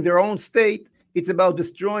about having their own state. It's about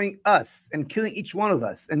destroying us and killing each one of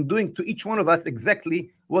us and doing to each one of us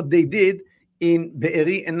exactly what they did in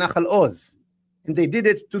Be'eri and Nachal Oz. And they did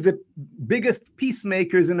it to the biggest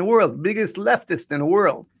peacemakers in the world, biggest leftists in the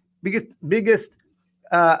world, biggest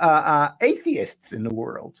atheists in the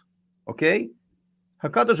world. Okay?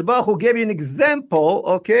 HaKadosh Baruch Hu gave you an example,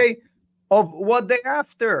 okay, of what they're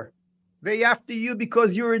after. They're after you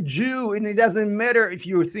because you're a Jew, and it doesn't matter if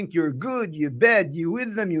you think you're good, you're bad, you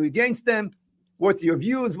with them, you against them. What's your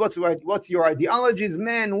views? What's your ideologies?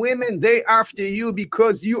 Men, women, they after you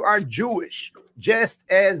because you are Jewish, just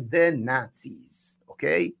as the Nazis,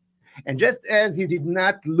 okay? And just as you did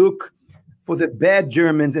not look for the bad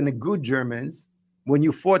Germans and the good Germans when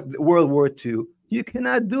you fought World War II, you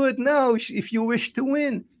cannot do it now if you wish to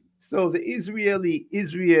win. So the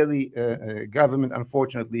Israeli government,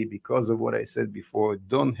 unfortunately, because of what I said before,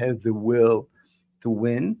 don't have the will to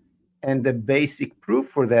win. And the basic proof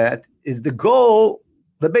for that is the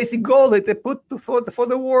basic goal that they put for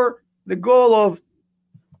the war, the goal of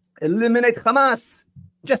eliminate Hamas.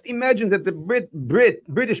 Just imagine that the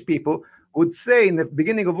British people would say in the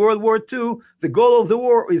beginning of World War II, the goal of the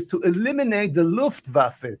war is to eliminate the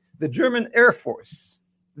Luftwaffe, the German Air Force,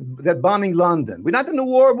 that bombing London. We're not in a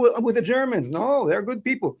war with the Germans. No, they're good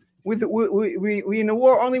people. We in a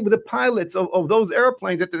war only with the pilots of those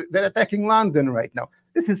airplanes that are attacking London right now.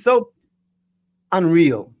 This is so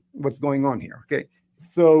unreal what's going on here. Okay,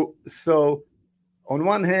 so on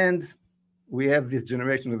one hand, we have this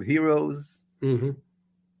generation of heroes. Mm-hmm.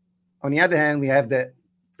 On the other hand, we have the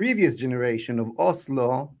previous generation of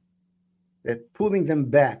Oslo that pulling them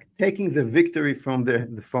back, taking the victory from their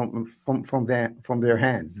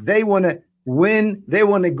hands. They want to win. They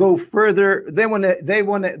want to go further. They want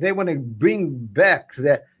to bring back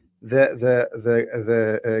the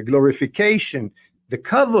glorification, the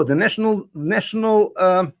kavod, the national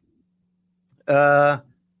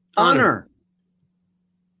honor.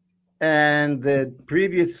 And the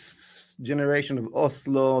previous generation of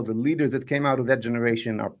Oslo, the leaders that came out of that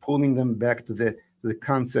generation, are pulling them back to the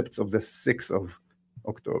concepts of the 6th of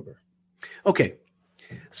October. Okay.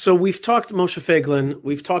 So we've talked Moshe Feiglin.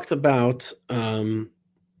 We've talked about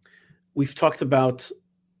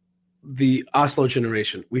the Oslo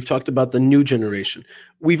generation. We've talked about the new generation.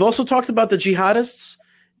 We've also talked about the jihadists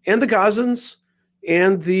and the Gazans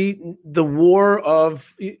and the war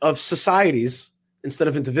of societies instead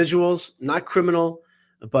of individuals, not criminal,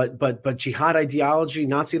 but jihad ideology,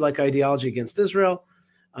 Nazi-like ideology against Israel,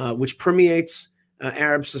 which permeates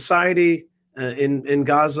Arab society in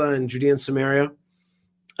Gaza and Judea and Samaria.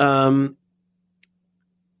 But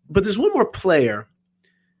there's one more player,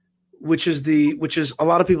 which is a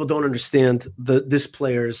lot of people don't understand this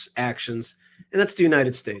player's actions, and that's the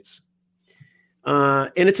United States.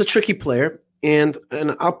 And it's a tricky player. And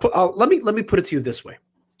let me put it to you this way.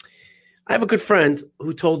 I have a good friend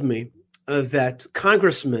who told me that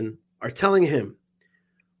congressmen are telling him,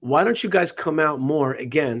 why don't you guys come out more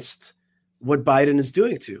against what Biden is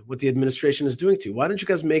doing to, what the administration is doing to? Why don't you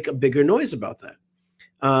guys make a bigger noise about that?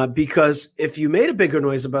 Because if you made a bigger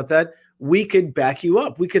noise about that, we could back you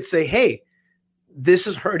up. We could say, hey, this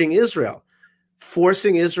is hurting Israel,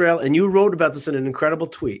 forcing Israel, and you wrote about this in an incredible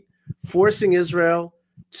tweet, forcing Israel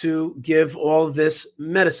to give all this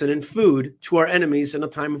medicine and food to our enemies in a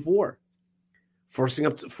time of war, forcing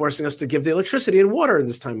us to give the electricity and water in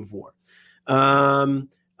this time of war,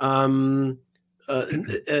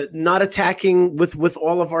 not attacking with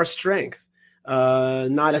all of our strength,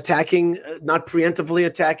 not preemptively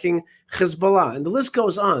attacking Hezbollah, and the list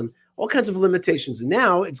goes on. All kinds of limitations. And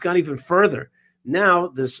now it's gone even further. Now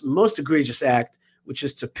this most egregious act, which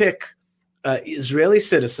is to pick Israeli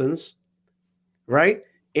citizens, right?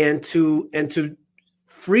 And to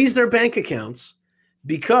freeze their bank accounts,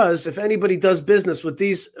 because if anybody does business with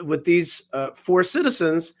these four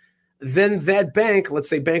citizens, then that bank, let's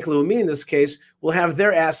say Bank Leumi in this case, will have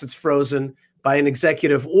their assets frozen by an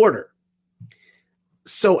executive order.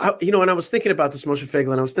 So, and I was thinking about this, Moshe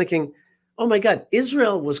Feiglin, I was thinking, oh my God,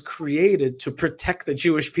 Israel was created to protect the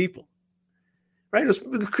Jewish people, right?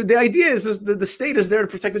 The idea is the state is there to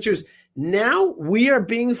protect the Jews. Now we are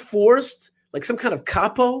being forced, like some kind of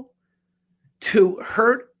capo, to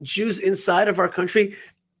hurt Jews inside of our country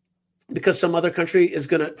because some other country is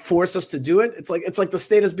going to force us to do it. It's like the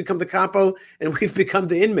state has become the capo and we've become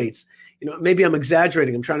the inmates. Maybe I'm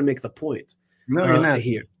exaggerating. I'm trying to make the point. No, you're not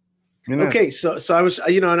here. You're not. Okay, so I was,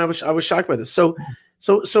 and I was shocked by this. So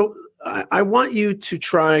I want you to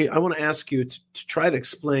try. I want to ask you to try to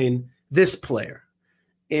explain this player,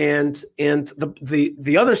 and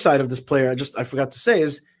the other side of this player. I forgot to say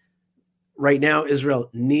is, right now Israel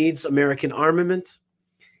needs American armament.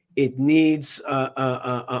 It needs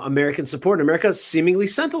American support. America seemingly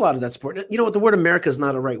sent a lot of that support. You know what? The word America is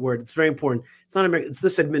not a right word. It's very important. It's not America. It's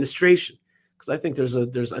this administration, because I think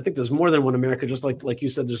there's more than one America. Just like you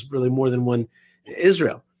said, there's really more than one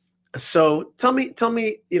Israel. So tell me,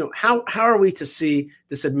 how are we to see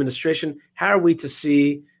this administration? How are we to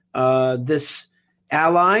see this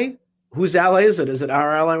ally? Whose ally is it? Is it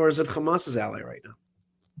our ally or is it Hamas's ally right now?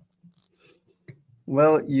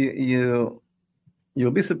 Well, you'll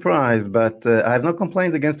be surprised, but I have no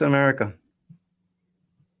complaints against America.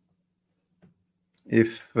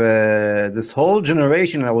 If this whole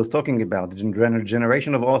generation I was talking about, the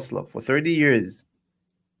generation of Oslo, for 30 years,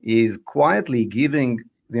 is quietly giving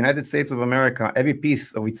the United States of America every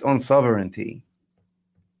piece of its own sovereignty,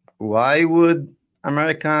 why would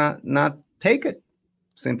America not take it?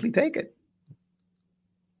 Simply take it.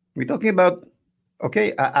 We're talking about,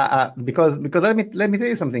 okay, because let me tell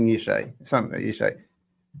you something, Yishai.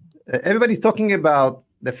 Everybody's talking about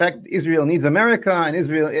the fact Israel needs America and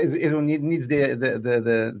Israel needs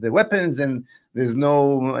the weapons and there's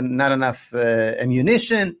not enough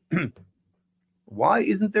ammunition. Why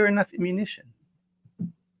isn't there enough ammunition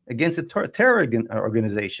against a terror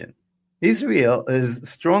organization? Israel is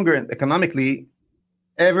stronger economically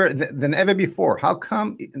than ever before. How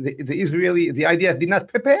come the IDF did not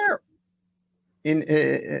prepare in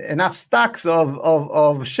enough stocks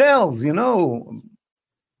of shells, and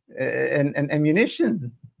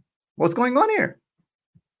ammunition? What's going on here?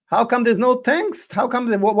 How come there's no tanks? How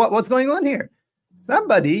come what's going on here?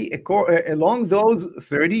 Somebody along those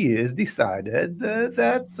 30 years decided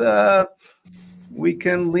that we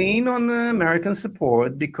can lean on American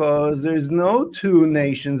support because there's no two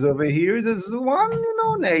nations over here. There's one,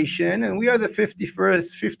 nation, and we are the 51st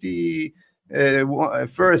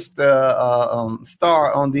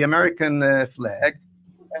star on the American flag.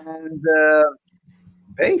 And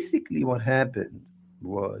basically what happened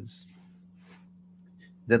was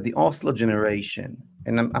that the Oslo generation,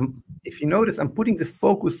 and if you notice, I'm putting the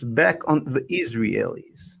focus back on the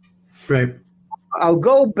Israelis. Right. I'll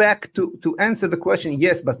go back to answer the question,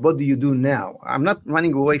 yes, but what do you do now? I'm not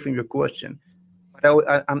running away from your question, but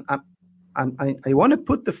I want to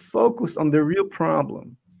put the focus on the real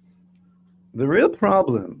problem. The real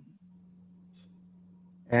problem,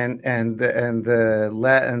 and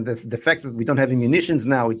the fact that we don't have munitions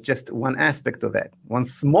now is just one aspect of it, one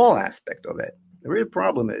small aspect of it. The real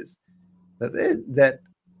problem is that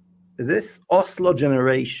this Oslo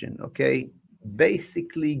generation, okay,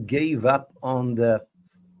 basically gave up on the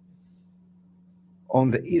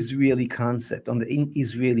Israeli concept, on the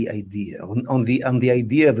Israeli idea, on the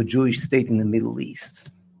idea of a Jewish state in the Middle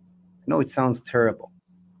East. I know it sounds terrible,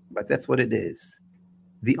 but that's what it is.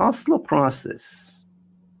 The Oslo process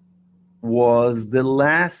was the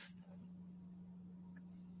last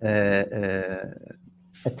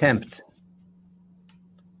attempt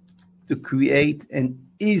to create an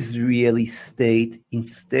Israeli state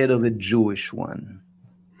instead of a Jewish one.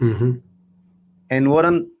 Mm-hmm. And what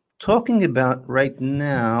I'm talking about right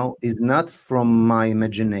now is not from my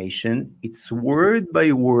imagination. It's word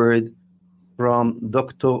by word from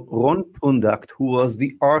Dr. Ron Pundak, who was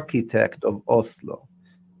the architect of Oslo.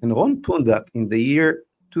 And Ron Pundak, in the year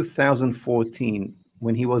 2014,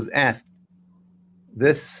 when he was asked,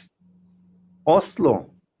 this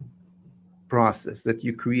Oslo process that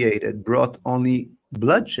you created brought only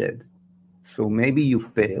bloodshed, so maybe you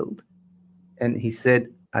failed. And he said,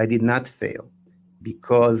 I did not fail,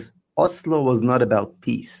 because Oslo was not about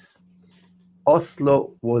peace.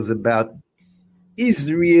 Oslo was about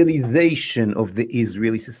Israelization of the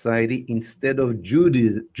Israeli society instead of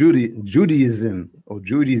Judaism or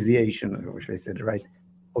Judaization, or if I said it right,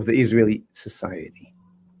 of the Israeli society.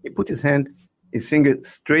 He put his finger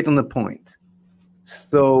straight on the point.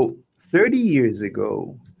 So 30 years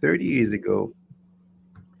ago,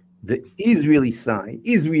 the Israelis side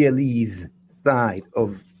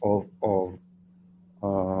of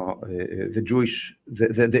the Jewish,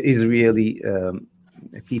 the Israeli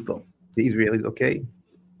people, the Israelis, okay?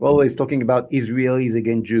 We're always talking about Israelis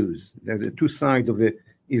against Jews. They're the two sides of the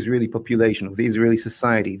Israeli population, of the Israeli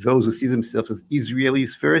society, those who see themselves as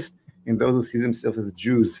Israelis first and those who see themselves as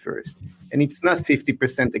Jews first. And it's not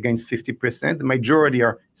 50% against 50%. The majority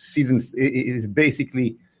is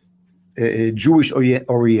basically Jewish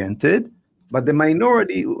oriented, but the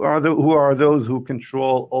minority who are those who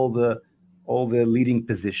control all the leading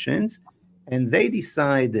positions. And they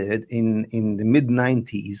decided in the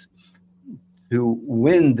mid-90s to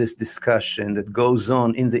win this discussion that goes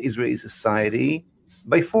on in the Israeli society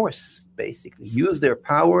by force, basically. Use their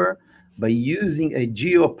power by using a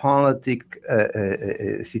geopolitic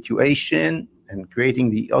situation and creating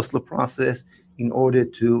the Oslo process in order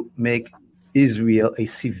to make Israel a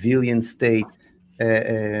civilian state,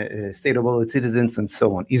 state of all its citizens, and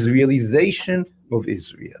so on. Israelization of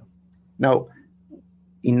Israel. Now,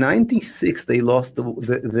 in 1996, they lost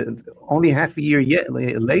only half a year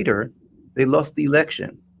later, they lost the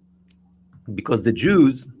election because the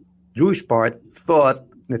Jewish part thought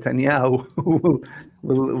Netanyahu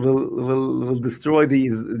will destroy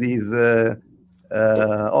these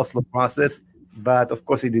Oslo process, but of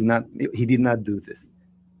course he did not do this.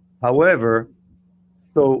 However,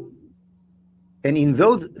 and in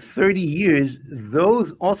those 30 years,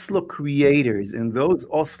 those Oslo creators and those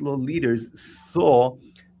Oslo leaders saw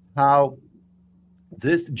how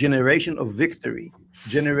this generation of victory,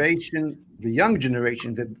 the young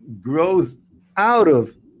generation that grows out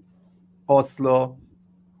of Oslo,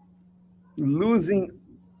 losing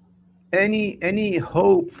any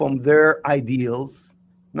hope from their ideals,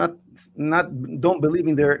 don't believe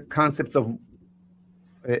in their concepts of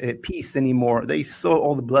peace anymore. They saw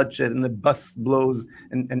all the bloodshed and the bus blows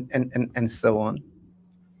and so on.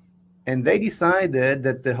 And they decided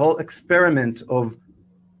that the whole experiment of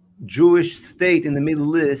Jewish state in the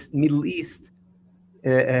Middle East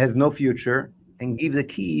has no future, and give the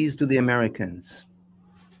keys to the Americans.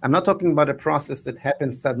 I'm not talking about a process that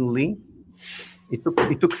happened suddenly. It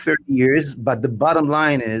took 30 years, but the bottom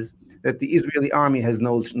line is that the Israeli army has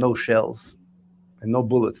no shells and no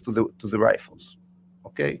bullets to the rifles.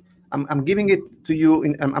 Okay, I'm giving it to you.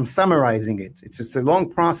 I'm summarizing it. It's a long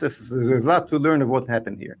process. There's a lot to learn of what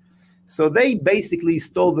happened here. So they basically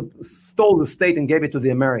stole the state and gave it to the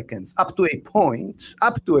Americans up to a point.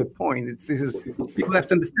 People have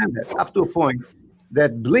to understand that up to a point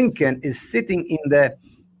that Blinken is sitting in the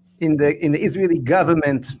Israeli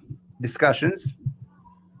government discussions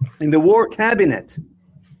in the war cabinet.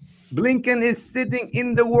 Blinken is sitting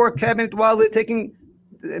in the war cabinet while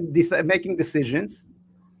they're making decisions.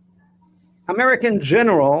 American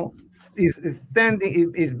general is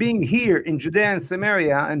being here in Judea and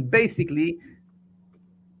Samaria and basically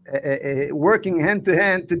working hand to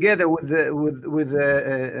hand together with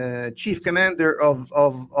the chief commander of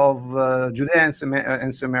Judea and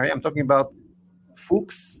Samaria. I'm talking about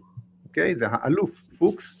Fuchs, the Aluf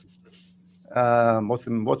Fuchs. What's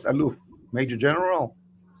Aluf? Major General.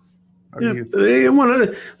 One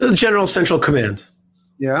of the General Central Command.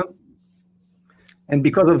 Yeah. And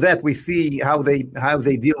because of that, we see how they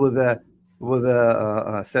deal with the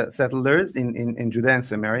settlers in Judea and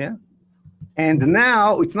Samaria. And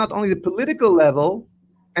now it's not only the political level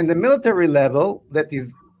and the military level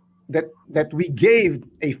that we gave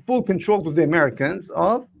a full control to the Americans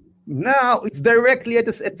of. Now it's directly at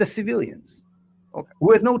the civilians, okay,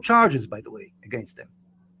 with no charges, by the way, against them.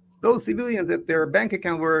 Those civilians that their bank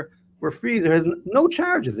account were freed, there is no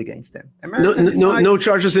charges against them. No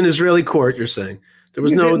charges in Israeli court. You're saying there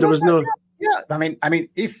was no. Yeah, I mean,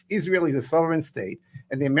 if Israel is a sovereign state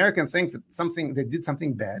and the American thinks that they did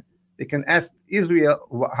something bad, they can ask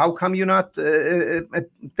Israel, how come you're not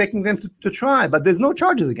taking them to trial? But there's no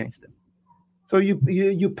charges against them. So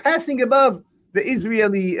you're passing above the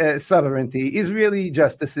Israeli sovereignty, Israeli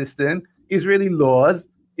justice system, Israeli laws,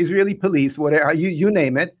 Israeli police, whatever, you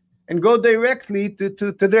name it, and go directly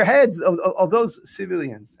to their heads of those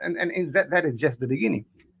civilians. And that is just the beginning.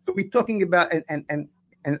 So we're talking about,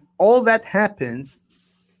 and all that happens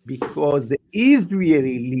because the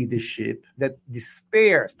Israeli leadership that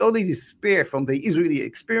totally despair from the Israeli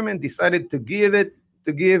experiment, decided to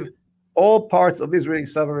give all parts of Israeli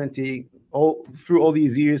sovereignty through all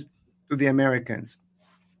these years to the Americans.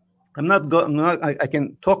 I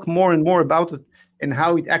can talk more and more about it and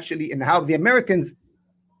how the Americans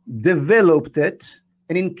developed it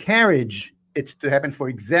and encourage it to happen. For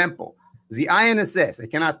example, the INSS, I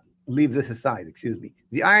cannot leave this aside, excuse me.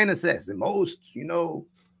 The INSS, the most,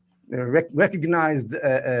 recognized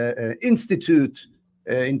institute,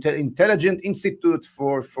 intelligent institute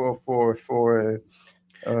for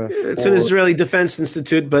it's an Israeli Defense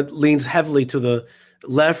Institute, but leans heavily to the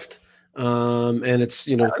left, and it's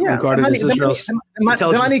regarded as Israel's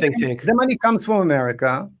intelligence think tank. The money comes from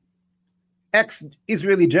America.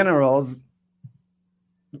 Ex-Israeli generals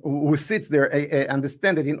who sits there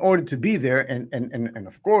understand that in order to be there and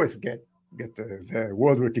of course get the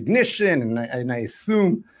world recognition and I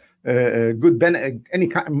assume many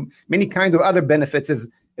kind of other benefits as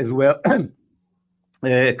well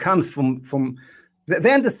comes from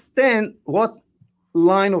they understand what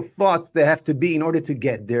line of thought they have to be in order to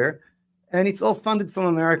get there, and it's all funded from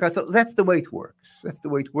America. So that's the way it works. That's the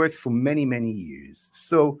way it works for many years.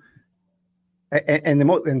 So and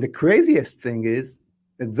the craziest thing is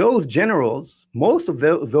that those generals, most of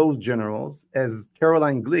those generals, as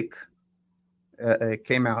Caroline Glick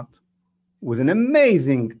came out with an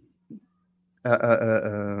amazing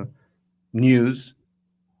news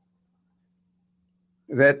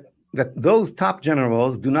that those top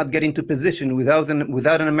generals do not get into position without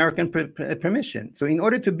an American permission. So in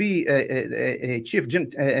order to be a chief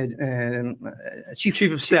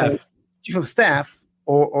of staff,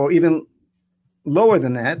 or even lower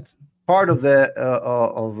than that, part of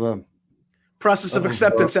the process of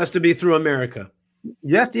acceptance has to be through America.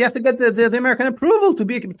 You have to get the American approval to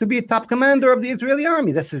be a top commander of the Israeli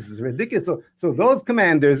army. This is ridiculous. So those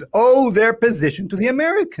commanders owe their position to the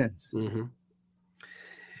Americans. Mm-hmm.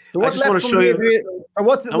 So what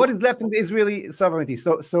is left in the Israeli sovereignty?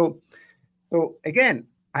 So again,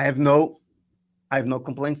 I have no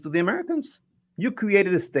complaints to the Americans. You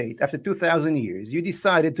created a state after 2,000 years. You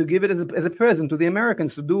decided to give it as a present to the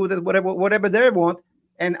Americans to do with it whatever they want.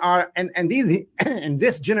 And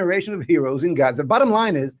this generation of heroes in Gaza. The bottom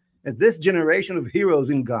line is that this generation of heroes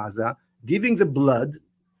in Gaza giving the blood,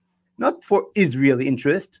 not for Israeli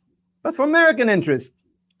interest, but for American interest.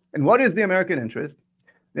 And what is the American interest?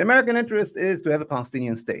 The American interest is to have a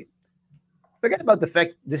Palestinian state. Forget about the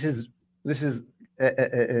fact this is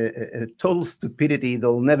a total stupidity. There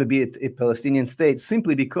will never be a Palestinian state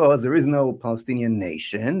simply because there is no Palestinian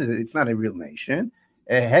nation. It's not a real nation.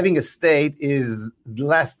 Having a state is the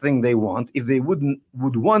last thing they want. If they would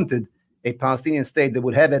wanted a Palestinian state, they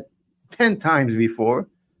would have it 10 times before.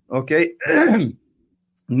 Okay,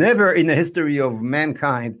 never in the history of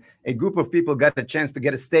mankind a group of people got a chance to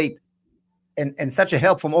get a state and such a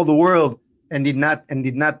help from all the world and did not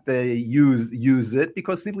use it,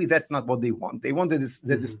 because simply that's not what they want. They wanted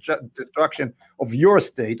the destruction of your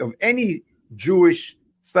state, of any Jewish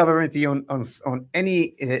sovereignty on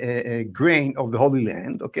any grain of the Holy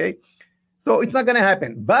Land. Okay, so it's not going to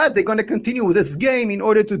happen. But they're going to continue with this game in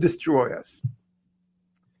order to destroy us.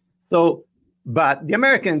 So, but the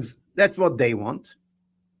Americans, that's what they want.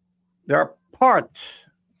 There are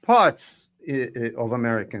parts of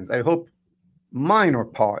Americans, I hope minor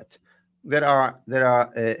part, that are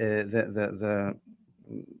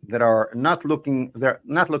not looking for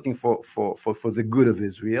the good of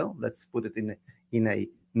Israel. Let's put it in a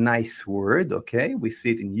nice word. Okay, we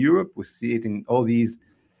see it in Europe, we see it in all these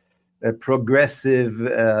progressive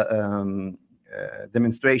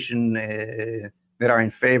demonstration that are in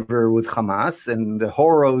favor with Hamas, and the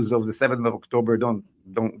horrors of the 7th of October don't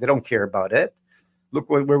care about it. Look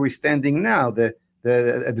where we're standing now. The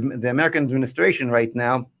American administration right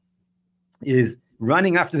now is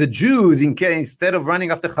running after the Jews instead of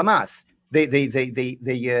running after Hamas.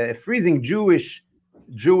 They freezing Jewish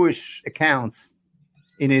accounts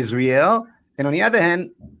in Israel, and on the other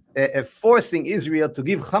hand, forcing Israel to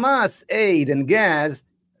give Hamas aid and gas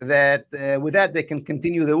that with that they can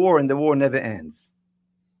continue the war, and the war never ends.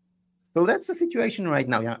 So that's the situation right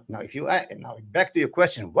now. Now, if you now back to your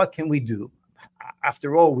question, what can we do?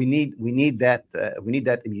 After all, we need that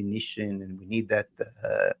ammunition, and we need that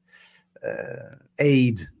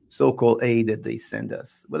aid, so-called aid that they send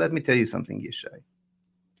us. Well, let me tell you something, Yishai.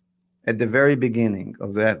 At the very beginning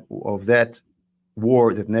of that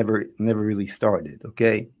war that never really started,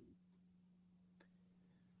 okay?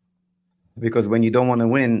 Because when you don't want to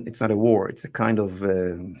win, it's not a war. It's a kind of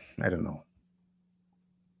I don't know.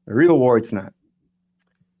 A real war, it's not.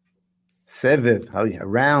 Sevev,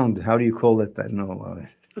 round, how do you call it? I don't know.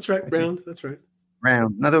 That's right, round. That's right.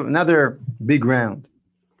 Round, another big round.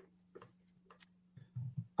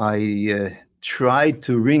 I tried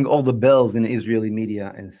to ring all the bells in Israeli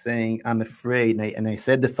media and saying, I'm afraid, and I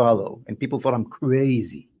said the follow, and people thought I'm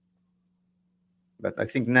crazy. But I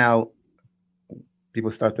think now people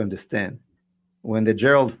start to understand. When the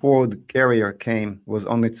Gerald Ford carrier was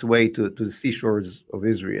on its way to the seashores of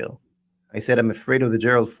Israel, I said, I'm afraid of the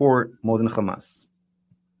Gerald Ford more than Hamas.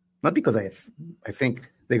 Not because I think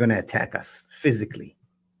they're going to attack us physically.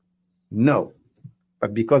 No.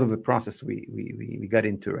 But because of the process we got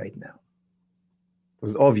into right now. It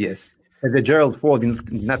was obvious that the Gerald Ford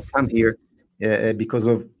did not come here because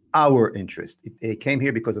of our interest. It came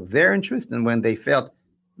here because of their interest, and when they felt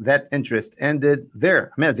that interest ended, the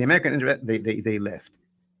American interest, they left.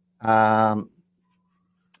 And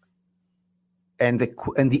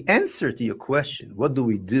the answer to your question, what do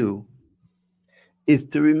we do, is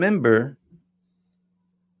to remember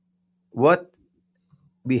what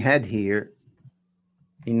we had here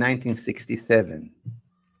in 1967,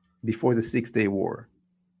 before the 6-Day War.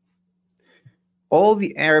 All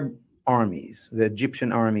the Arab armies, the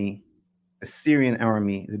Egyptian army, the Syrian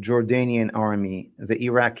army, the Jordanian army, the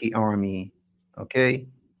Iraqi army, okay,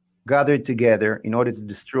 gathered together in order to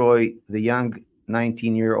destroy the young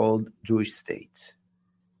 19-year-old Jewish state.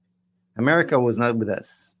 America was not with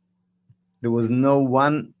us. There was no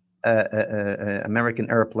one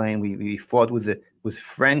American airplane. We fought with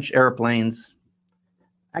French airplanes.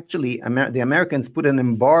 Actually, the Americans put an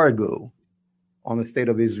embargo on the state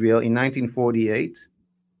of Israel in 1948,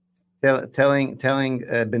 telling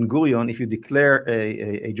Ben Gurion, if you declare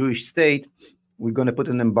a Jewish state, we're going to put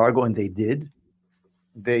an embargo, and they did.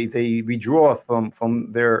 They withdraw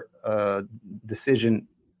from their decision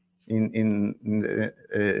in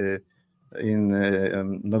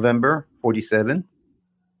November 47.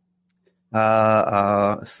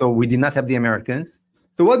 So we did not have the Americans.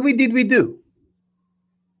 So what we do?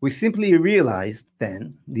 We simply realized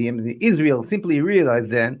then, Israel simply realized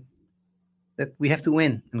then, that we have to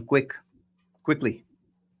win, and quickly.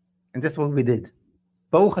 And that's what we did.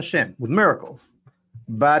 Baruch Hashem, with miracles.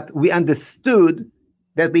 But we understood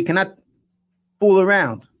that we cannot fool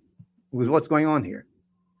around with what's going on here.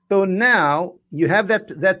 So now you have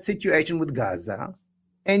that situation with Gaza,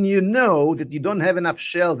 and you know that you don't have enough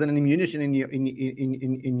shells and ammunition in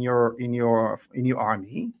your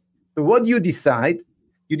army. So what do you decide?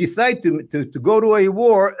 You decide to go to a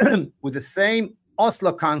war with the same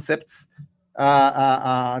Oslo concepts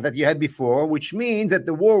that you had before, which means that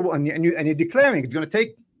the war, and you're declaring it's going to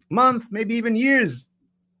take months, maybe even years,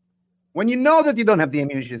 when you know that you don't have the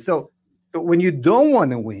ammunition. So when you don't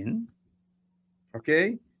want to win,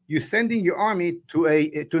 okay, you're sending your army to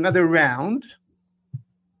another round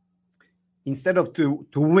instead of to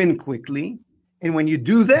win quickly. And when you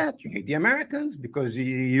do that, you need the Americans because you're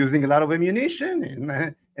using a lot of ammunition,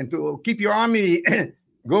 and to keep your army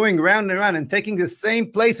going round and round and taking the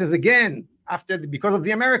same places again because of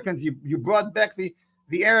the Americans, you brought back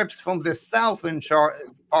the Arabs from the southern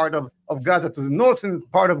part of Gaza to the northern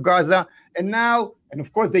part of Gaza, and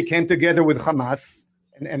of course they came together with Hamas,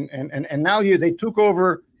 and now they took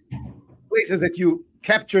over places that you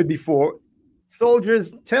captured before.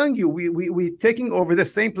 Soldiers telling you we're taking over the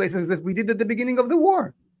same places that we did at the beginning of the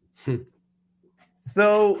war.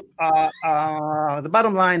 So the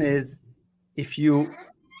bottom line is, if you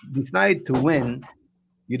decide to win,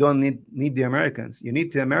 you don't need the Americans. You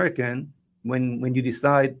need the American when you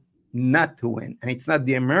decide not to win. And it's not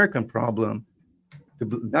the American problem,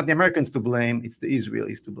 not the Americans to blame, it's the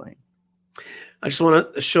Israelis to blame. I just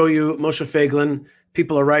want to show you Moshe Feiglin.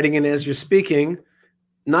 People are writing in as you're speaking,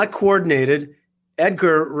 not coordinated.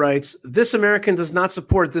 Edgar writes, this American does not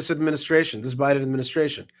support this administration, this Biden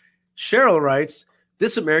administration. Cheryl writes,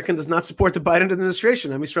 this American does not support the Biden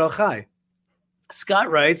administration. I'm Israel Chai. Scott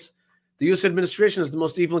writes, the U.S. administration is the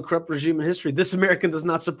most evil and corrupt regime in history. This American does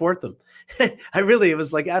not support them. It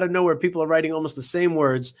was like out of nowhere, people are writing almost the same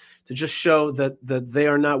words to just show that they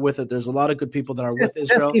are not with it. There's a lot of good people that are with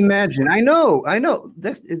Israel. Just imagine. I know.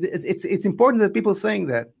 It's important that people saying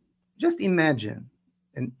that. Just imagine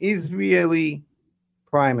an Israeli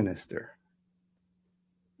prime minister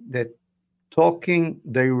that talking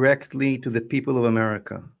directly to the people of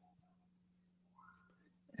America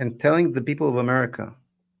and telling the people of America,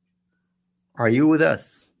 are you with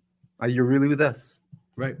us? Are you really with us?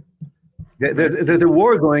 Right. There's a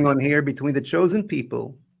war going on here between the chosen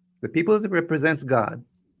people, the people that represents God,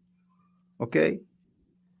 okay,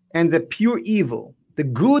 and the pure evil, the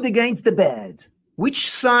good against the bad. Which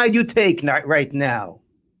side you take right now?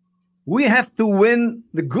 We have to win.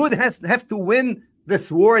 The good have to win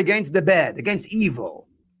this war against the bad, against evil.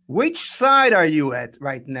 Which side are you at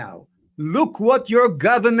right now? Look what your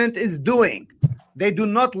government is doing. They do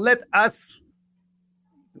not let us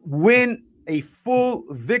win a full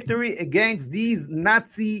victory against these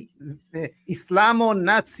Nazi,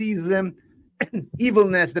 Islamo-Nazism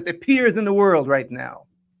evilness that appears in the world right now.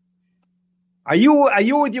 Are you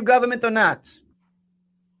with your government or not?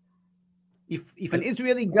 If an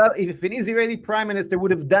Israeli prime minister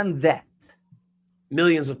would have done that,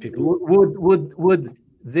 millions of people would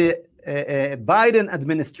the Biden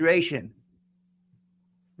administration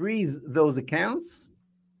freeze those accounts?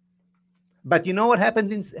 But you know what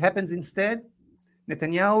happens instead?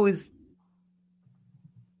 Netanyahu is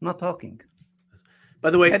not talking. By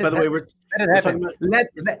the way, we're talking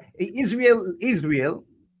about Israel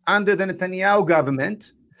under the Netanyahu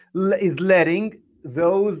government is letting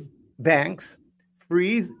those banks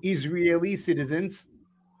freeze Israeli citizens'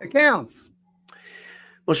 accounts.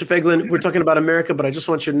 Moshe Feiglin, we're talking about America, but I just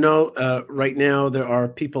want you to know right now there are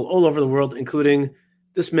people all over the world, including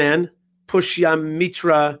this man,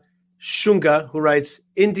 Pushyamitra Shunga, who writes,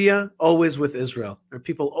 India, always with Israel. There are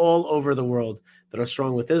people all over the world that are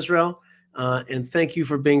strong with Israel. And thank you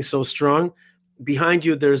for being so strong. Behind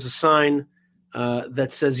you, there's a sign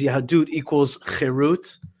that says Yahadut equals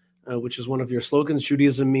Cherut, which is one of your slogans.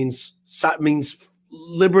 Judaism means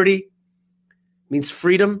liberty, means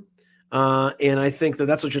freedom. And I think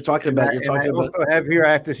that's what you're talking about. I also have here,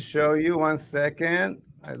 I have to show you 1 second.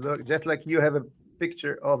 I look just like you have a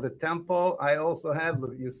picture of the temple. I also have,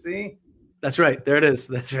 look, you see? That's right. There it is.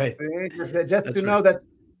 That's right. Just to know that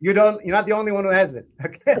you're not the only one who has it.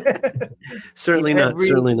 Okay. Certainly not.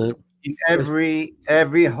 In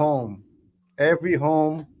every home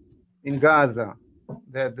in Gaza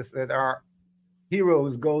that our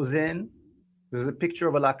heroes goes in, there's a picture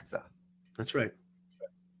of Al-Aqsa. That's right.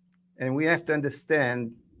 And we have to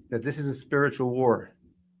understand that this is a spiritual war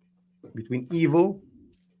between evil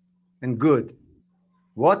and good.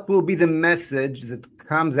 What will be the message that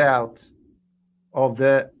comes out of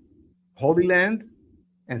the Holy Land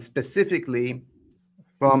and specifically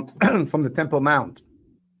from the Temple Mount?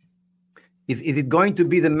 Is it going to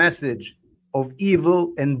be the message of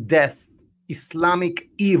evil and death, Islamic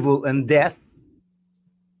evil and death?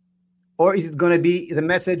 Or is it going to be the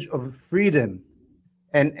message of freedom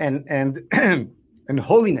and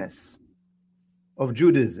holiness of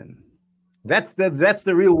Judaism? That's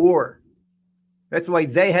the real war. That's why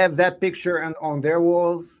they have that picture on their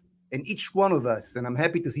walls, and each one of us, and I'm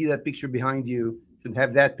happy to see that picture behind you, should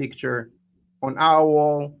have that picture on our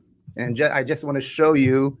wall. And I just want to show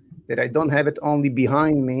you that I don't have it only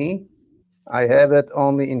behind me, I have it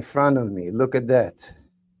only in front of me. Look at that.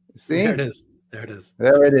 You see? There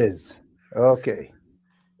it is. Okay.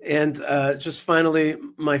 And just finally,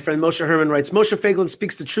 my friend Moshe Herman writes, Moshe Feiglin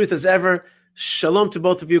speaks the truth as ever. Shalom to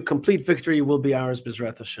both of you. Complete victory will be ours,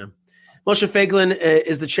 B'ezrat Hashem. Moshe Feiglin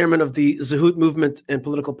is the chairman of the Zehut movement and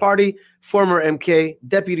political party, former MK,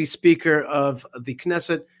 deputy speaker of the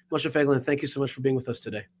Knesset. Moshe Feiglin, thank you so much for being with us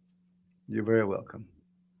today. You're very welcome.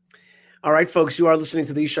 All right, folks, you are listening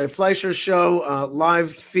to the Yishai Fleisher Show,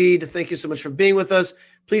 live feed. Thank you so much for being with us.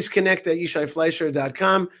 Please connect at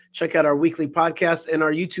yishaifleisher.com. Check out our weekly podcast and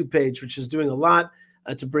our YouTube page, which is doing a lot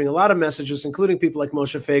to bring a lot of messages, including people like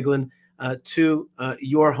Moshe Feiglin, to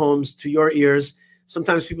your homes, to your ears.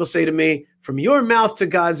 Sometimes people say to me, from your mouth to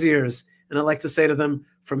God's ears. And I like to say to them,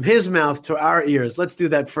 from his mouth to our ears. Let's do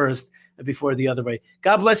that first before the other way.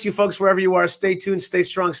 God bless you, folks, wherever you are. Stay tuned, stay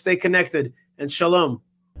strong, stay connected, and shalom.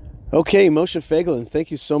 Okay, Moshe Feiglin,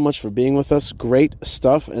 thank you so much for being with us. Great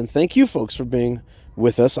stuff. And thank you, folks, for being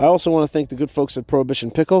with us. I also want to thank the good folks at Prohibition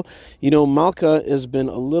Pickle. Malka has been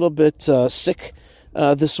a little bit sick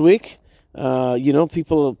this week.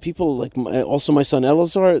 People like also my son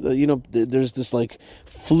Elazar, there's this like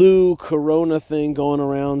flu corona thing going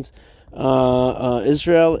around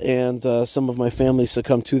Israel, and some of my family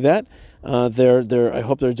succumbed to that. I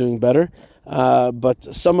hope they're doing better.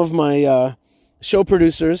 But some of my show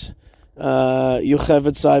producers,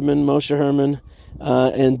 Yocheved Simon, Moshe Herman,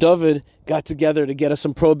 and David got together to get us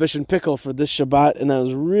some Prohibition Pickle for this Shabbat, and that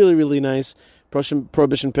was really, really nice.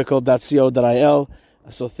 Prohibitionpickle.co.il.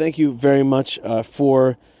 So thank you very much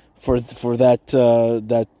for that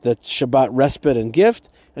Shabbat respite and gift,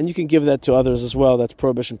 and you can give that to others as well. That's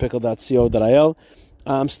prohibitionpickle.co.il.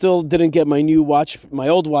 Still didn't get my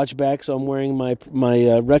old watch back, so I'm wearing my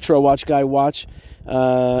retro watch guy watch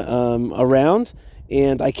around.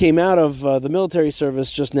 And I came out of the military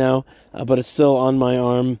service just now, but it's still on my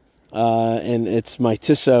arm, and it's my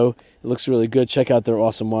Tissot. It looks really good. Check out their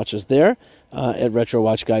awesome watches there at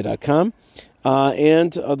retrowatchguy.com.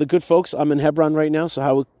 And the good folks, I'm in Hebron right now, so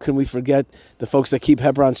how can we forget the folks that keep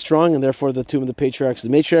Hebron strong, and therefore the Tomb of the Patriarchs, the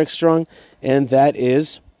Matriarchs strong, and that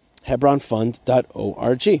is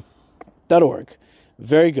hebronfund.org.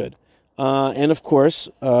 Very good. And of course,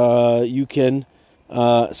 you can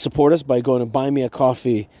support us by going to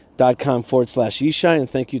buymeacoffee.com/Yishai, and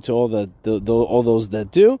thank you to all those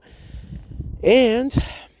that do. And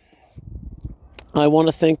I want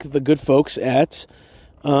to thank the good folks at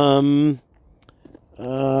High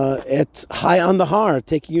on the Har,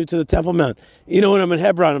 taking you to the Temple Mount. When I'm in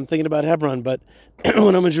Hebron, I'm thinking about Hebron, but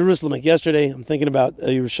when I'm in Jerusalem, like yesterday, I'm thinking about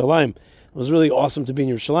Yerushalayim. It was really awesome to be in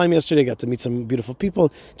Yerushalayim yesterday. Got to meet some beautiful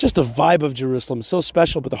people. Just the vibe of Jerusalem, so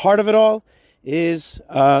special. But the heart of it all is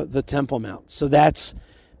the Temple Mount. So that's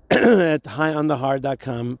at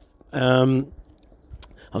highonthehar.com.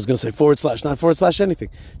 I was going to say / not / anything.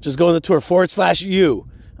 Just go on the tour / you.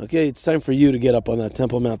 Okay, it's time for you to get up on that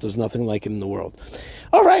Temple Mount. There's nothing like it in the world.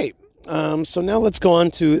 All right, so now let's go on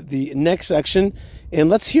to the next section, and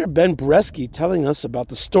let's hear Ben Bresky telling us about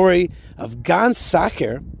the story of Gan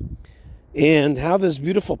Sacher and how this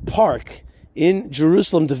beautiful park in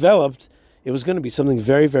Jerusalem developed. It was going to be something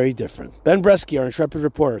very, very different. Ben Bresky, our intrepid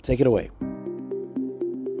reporter, take it away.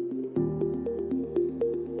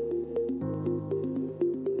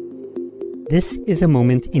 This is a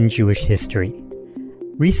moment in Jewish history.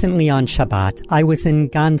 Recently on Shabbat, I was in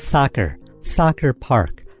Gan Sacher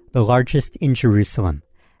Park, the largest in Jerusalem.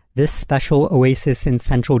 This special oasis in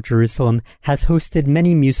central Jerusalem has hosted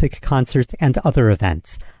many music concerts and other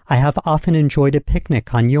events. I have often enjoyed a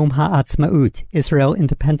picnic on Yom HaAtzmaut, Israel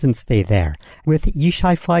Independence Day there, with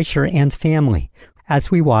Yishai Fleisher and family,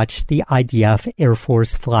 as we watched the IDF Air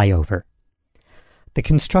Force flyover. The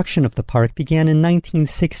construction of the park began in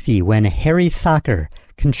 1960 when Harry Sacher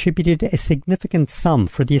contributed a significant sum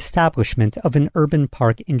for the establishment of an urban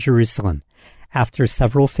park in Jerusalem. After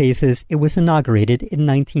several phases, it was inaugurated in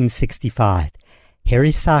 1965.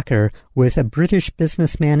 Harry Sacher was a British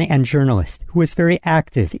businessman and journalist who was very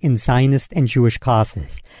active in Zionist and Jewish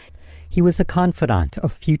causes. He was a confidant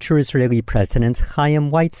of future Israeli President Chaim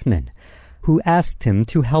Weizmann, who asked him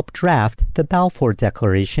to help draft the Balfour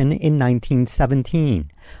Declaration in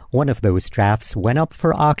 1917. One of those drafts went up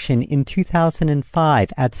for auction in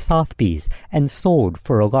 2005 at Sotheby's and sold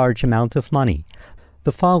for a large amount of money.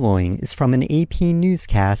 The following is from an AP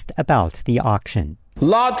newscast about the auction.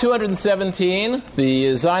 Lot 217,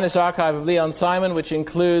 the Zionist Archive of Leon Simon, which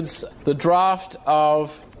includes the draft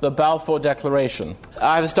of the Balfour Declaration.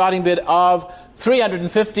 I have a starting bid of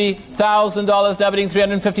 $350,000, debiting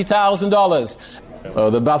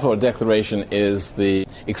 $350,000. The Balfour Declaration is the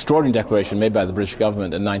extraordinary declaration made by the British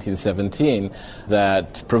government in 1917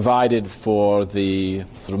 that provided for the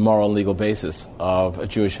sort of moral and legal basis of a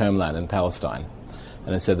Jewish homeland in Palestine.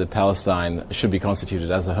 And it said that Palestine should be constituted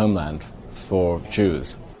as a homeland for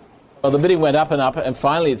Jews. Well, the bidding went up, and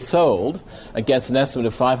finally it sold against an estimate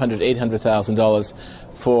of $800,000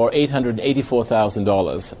 for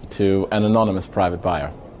 $884,000 to an anonymous private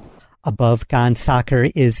buyer. Above Gan Sacher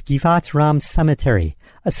is Givat Ram Cemetery,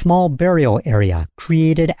 a small burial area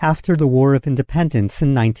created after the War of Independence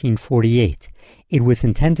in 1948. It was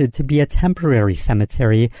intended to be a temporary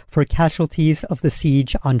cemetery for casualties of the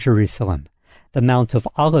siege on Jerusalem. The Mount of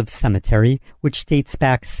Olives Cemetery, which dates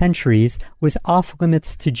back centuries, was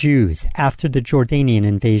off-limits to Jews after the Jordanian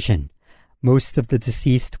invasion. Most of the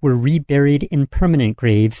deceased were reburied in permanent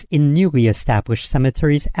graves in newly established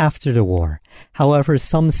cemeteries after the war. However,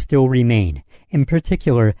 some still remain, in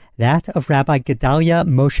particular that of Rabbi Gedalia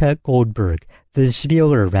Moshe Goldberg, the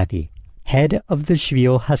Shviler Rebbe, head of the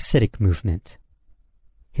Shvil Hasidic movement.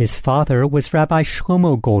 His father was Rabbi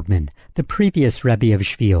Shlomo Goldman, the previous Rebbe of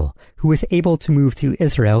Shvil, who was able to move to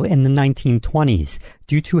Israel in the 1920s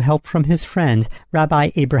due to help from his friend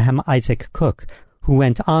Rabbi Abraham Isaac Cook, who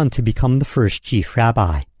went on to become the first chief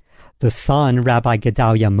rabbi. The son, Rabbi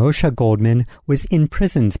Gedalia Moshe Goldman, was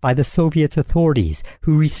imprisoned by the Soviet authorities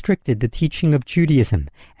who restricted the teaching of Judaism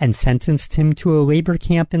and sentenced him to a labor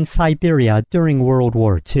camp in Siberia during World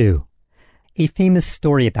War II. A famous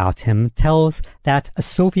story about him tells that a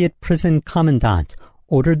Soviet prison commandant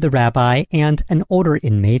ordered the rabbi and an older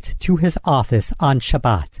inmate to his office on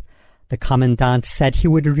Shabbat. The commandant said he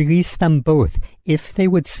would release them both if they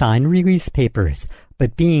would sign release papers,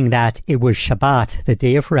 but being that it was Shabbat, the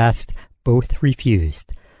day of rest, both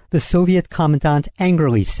refused. The Soviet commandant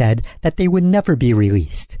angrily said that they would never be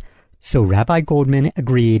released. So Rabbi Goldman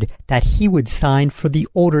agreed that he would sign for the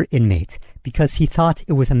older inmate, because he thought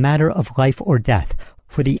it was a matter of life or death,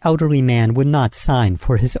 for the elderly man would not sign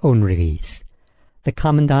for his own release. The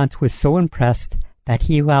commandant was so impressed that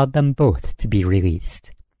he allowed them both to be released.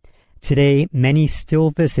 Today, many still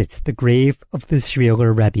visit the grave of the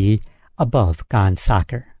Shviler Rebbe above Gan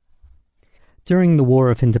Sacher. During the War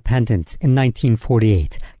of Independence in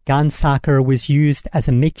 1948, Gan Sacher was used as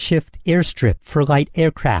a makeshift airstrip for light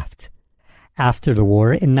aircraft. After the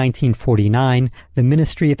war in 1949, the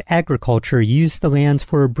Ministry of Agriculture used the land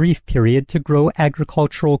for a brief period to grow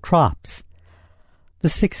agricultural crops. The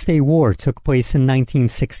Six-Day War took place in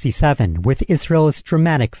 1967 with Israel's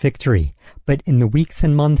dramatic victory, but in the weeks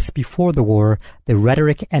and months before the war, the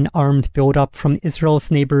rhetoric and armed buildup from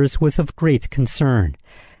Israel's neighbors was of great concern.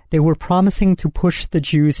 They were promising to push the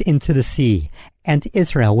Jews into the sea, and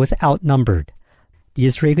Israel was outnumbered. The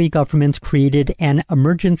Israeli government created an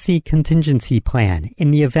emergency contingency plan in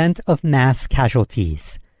the event of mass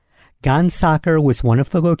casualties. Gan Sacher was one of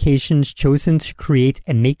the locations chosen to create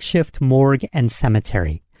a makeshift morgue and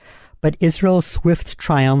cemetery. But Israel's swift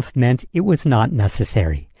triumph meant it was not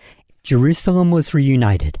necessary. Jerusalem was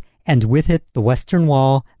reunited, and with it the Western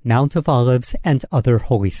Wall, Mount of Olives, and other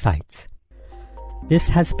holy sites. This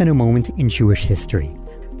has been a moment in Jewish history.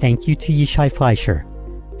 Thank you to Yishai Fleisher.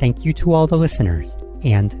 Thank you to all the listeners,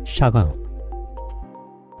 and Shalom.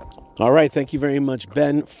 All right, thank you very much,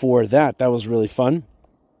 Ben, for that. That was really fun.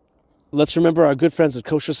 Let's remember our good friends at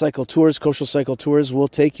Kosher Cycle Tours. Kosher Cycle Tours will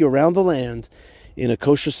take you around the land in a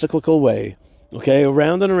kosher cyclical way. Okay,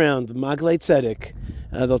 around and around, Maglei Tzedek.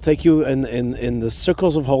 They'll take you in the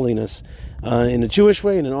circles of holiness in a Jewish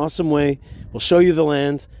way, in an awesome way. We'll show you the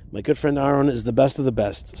land. My good friend Aaron is the best of the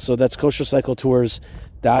best. So that's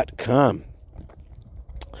koshercycletours.com.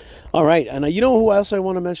 All right, and you know who else I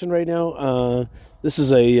want to mention right now? This is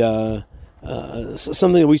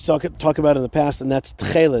something that we talk about in the past, and that's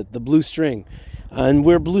Tchelet, the blue string. And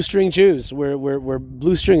we're blue string Jews. We're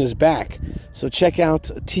blue string is back. So check out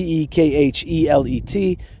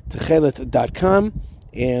TEKHELET, Tchelet.com,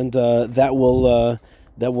 and that will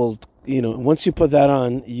once you put that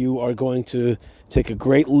on, you are going to take a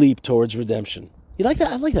great leap towards redemption. You like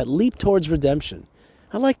that? I like that. Leap towards redemption.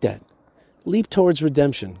 I like that. Leap towards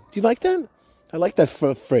redemption. Do you like that? I like that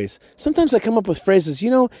phrase. Sometimes I come up with phrases.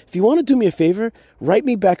 If you want to do me a favor, write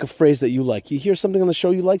me back a phrase that you like. You hear something on the show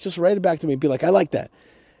you like, just write it back to me and be like, I like that.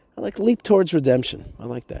 I like leap towards redemption. I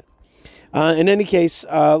like that. In any case,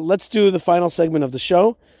 let's do the final segment of the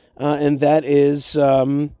show, and that is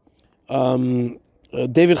David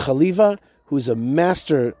Haliva, who's a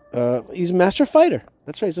master. He's a master fighter.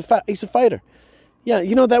 That's right. He's a fighter. Yeah,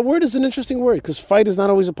 that word is an interesting word because fight is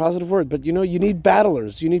not always a positive word. But, you need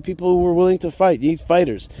battlers. You need people who are willing to fight. You need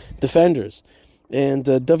fighters, defenders. And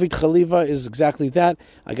David Haliva is exactly that.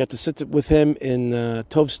 I got to sit with him in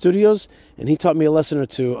Tov Studios, and he taught me a lesson or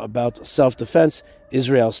two about self-defense,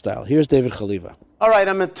 Israel style. Here's David Haliva. All right,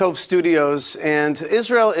 I'm at Tov Studios, and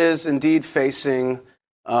Israel is indeed facing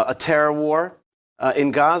a terror war.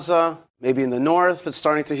 In Gaza, maybe in the north, it's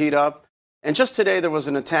starting to heat up. And just today, there was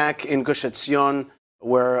an attack in Gush Etzion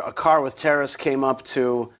where a car with terrorists came up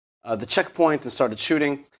to the checkpoint and started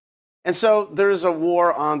shooting. And so there's a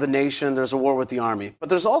war on the nation. There's a war with the army. But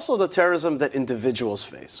there's also the terrorism that individuals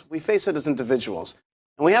face. We face it as individuals.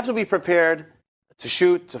 And we have to be prepared to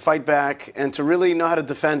shoot, to fight back, and to really know how to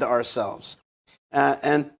defend ourselves.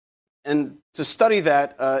 And to study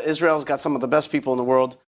that, Israel's got some of the best people in the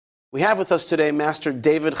world. We have with us today Master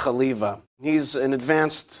David Haliva. He's an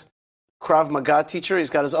advanced Krav Maga teacher.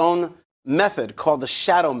 He's got his own method called the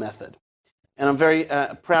shadow method. And I'm very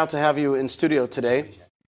proud to have you in studio today.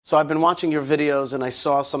 So I've been watching your videos, and I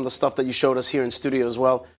saw some of the stuff that you showed us here in studio as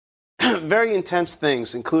well. very intense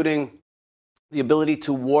things, including the ability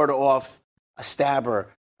to ward off a stabber,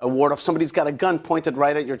 a ward off somebody's got a gun pointed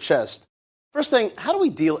right at your chest. First thing, how do we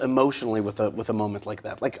deal emotionally with a moment like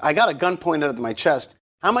that? Like, I got a gun pointed at my chest.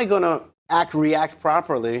 How am I going to react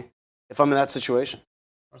properly if I'm in that situation?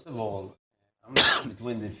 First of all, I'm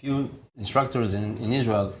between the few instructors in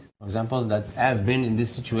Israel, for example, that have been in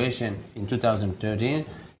this situation in 2013.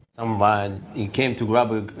 Somebody, he came to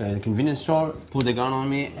grab a convenience store, put the gun on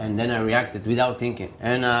me, and then I reacted without thinking.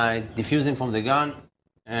 And I defused him from the gun,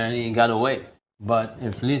 and he got away. But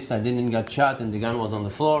at least I didn't get shot, and the gun was on the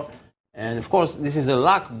floor. And of course, this is a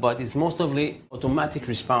luck, but it's mostly automatic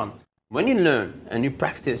response. When you learn and you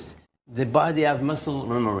practice, the body have muscle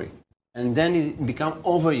memory. And then it becomes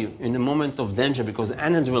over you in the moment of danger because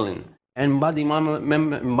adrenaline and body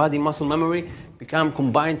muscle memory become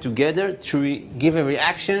combined together to give a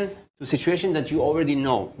reaction to a situation that you already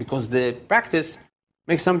know. Because the practice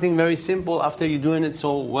makes something very simple after you're doing it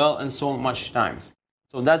so well and so much times.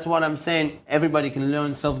 So that's what I'm saying. Everybody can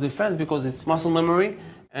learn self-defense because it's muscle memory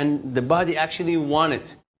and the body actually wants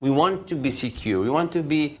it. We want to be secure. We want to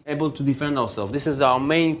be able to defend ourselves. This is our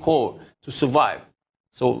main core to survive.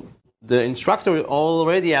 So the instructor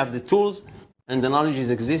already have the tools and the knowledge is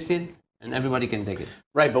existing and everybody can take it.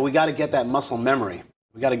 Right, but we got to get that muscle memory.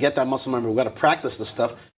 We got to get that muscle memory. We got to practice this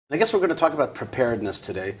stuff. And I guess we're going to talk about preparedness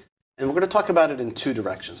today. And we're going to talk about it in two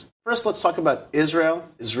directions. First, let's talk about Israel,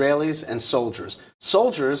 Israelis, and soldiers.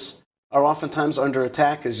 Soldiers are oftentimes under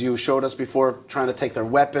attack, as you showed us before, trying to take their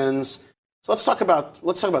weapons. So let's talk about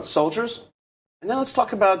soldiers, and then let's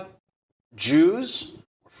talk about Jews,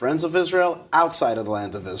 friends of Israel, outside of the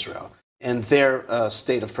land of Israel, and their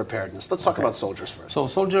state of preparedness. Let's talk about soldiers first. So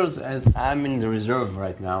soldiers, as I'm in the reserve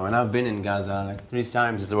right now, and I've been in Gaza like 3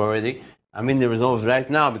 times already. I'm in the reserve right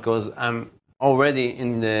now because I'm already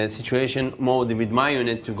in the situation mode with my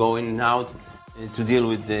unit to go in and out to deal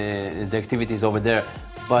with the activities over there.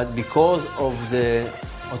 But because of the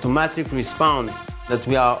automatic response that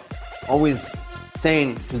we are always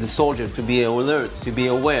saying to the soldier to be alert, to be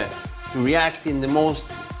aware, to react in the most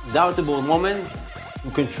doubtable moment, to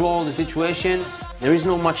control the situation, there is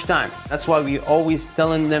no much time. That's why we always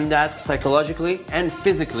telling them that psychologically and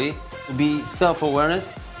physically to be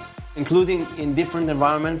self-awareness, including in different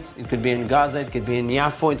environments. It could be in Gaza, it could be in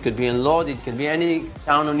Yafo, it could be in Lod, it could be any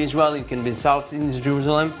town in Israel, it can be south in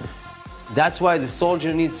Jerusalem. That's why the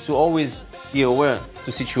soldier needs to always be aware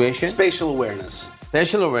to situation. Spatial awareness.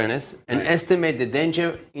 Spatial awareness and estimate the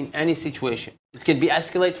danger in any situation. It can be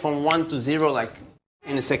escalate from 1 to 0 like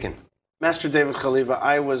in a second. Master David Haliva,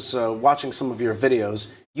 I was watching some of your videos.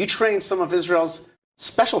 You trained some of Israel's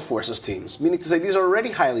special forces teams, meaning to say these are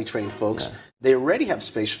already highly trained folks. Yeah. They already have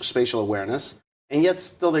spatial awareness, and yet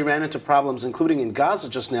still they ran into problems, including in Gaza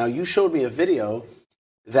just now. You showed me a video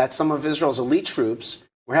that some of Israel's elite troops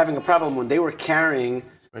were having a problem when they were carrying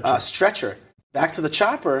a stretcher back to the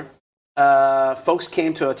chopper. Folks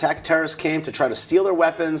came to attack, terrorists came to try to steal their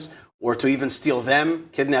weapons, or to even steal them,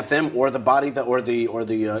 kidnap them, or the body that, or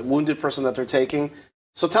the wounded person that they're taking.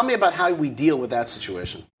 So tell me about how we deal with that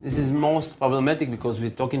situation. This is most problematic because we're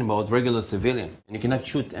talking about regular civilian, and you cannot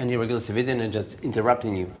shoot any regular civilian and just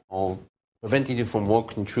interrupting you or preventing you from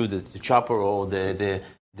walking through the chopper or the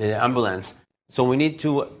ambulance. So we need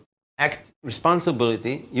to act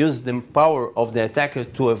responsibility, use the power of the attacker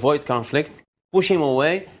to avoid conflict, push him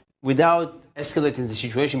away without escalating the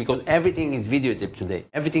situation, because everything is videotaped today.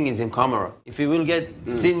 Everything is in camera. If we will get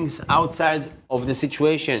things outside of the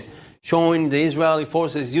situation showing the Israeli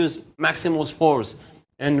forces use maximum force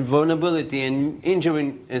and vulnerability and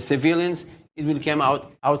injuring civilians, it will come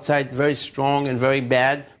outside very strong and very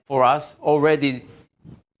bad for us. Already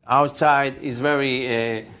outside is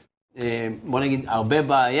very, בוא נגיד, הרבה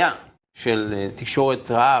בעיה של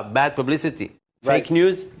תקשורת רעה, bad publicity, fake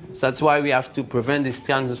news. So that's why we have to prevent this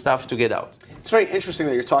kinds of stuff to get out. It's very interesting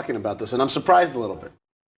that you're talking about this, and I'm surprised a little bit.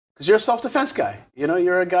 Because you're a self-defense guy. You know,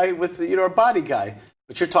 you're a guy with, a body guy.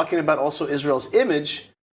 But you're talking about also Israel's image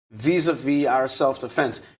vis-a-vis our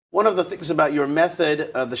self-defense. One of the things about your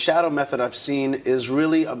method, the shadow method I've seen, is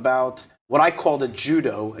really about what I called a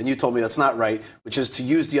judo, and you told me that's not right, which is to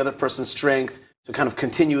use the other person's strength to kind of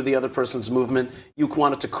continue the other person's movement. You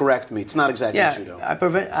wanted to correct me. It's not exactly judo.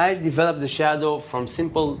 I developed the shadow from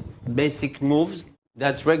simple, basic moves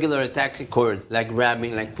that regular attack occurred, like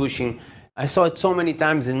grabbing, like pushing. I saw it so many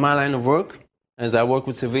times in my line of work, as I work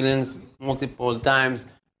with civilians multiple times,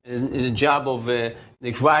 in a job of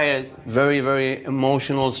require very, very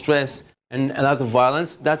emotional stress and a lot of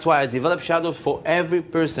violence. That's why I developed shadow for every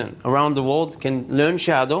person around the world can learn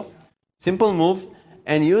shadow, simple move,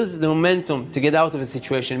 and use the momentum to get out of a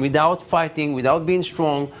situation without fighting, without being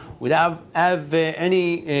strong, without have any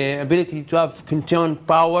ability to have contained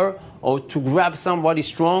power or to grab somebody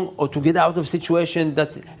strong or to get out of situation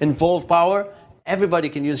that involve power, everybody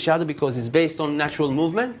can use shadow because it's based on natural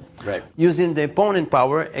movement, right, using the opponent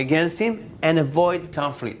power against him and avoid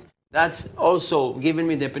conflict. That's also giving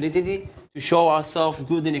me the opportunity to show ourselves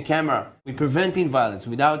good in the camera. We're preventing violence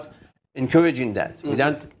without encouraging that,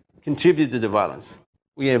 without contributing to the violence.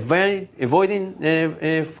 We are avoiding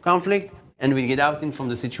conflict, and we get out from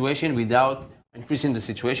the situation without increasing the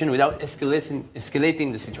situation, without escalating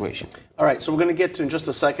the situation. All right, so we're going to get to in just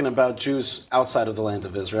a second about Jews outside of the land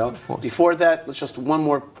of Israel. Before that, let's just one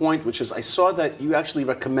more point, which is I saw that you actually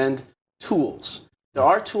recommend tools. There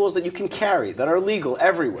are tools that you can carry that are legal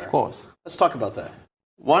everywhere. Of course. Let's talk about that.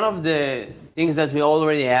 One of the things that we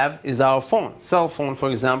already have is our phone. Cell phone, for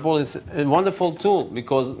example, is a wonderful tool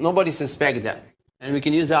because nobody suspects that. And we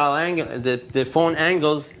can use our the phone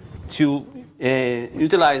angles to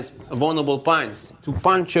utilize vulnerable points, to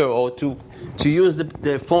puncture or to use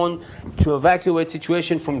the phone to evacuate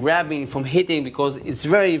situation from grabbing, from hitting, because it's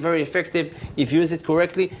very, very effective if you use it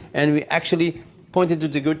correctly, and we actually pointed to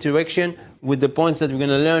the good direction with the points that we're going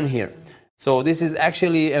to learn here. So this is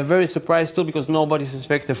actually a very surprise tool because nobody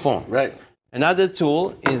suspects the phone. Right. Another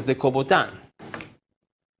tool is the kobotan.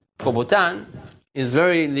 Kobotan is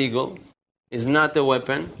very legal. It's not a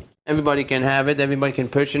weapon. Everybody can have it. Everybody can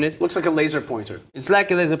purchase it. Looks like a laser pointer. It's like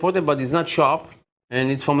a laser pointer, but it's not sharp,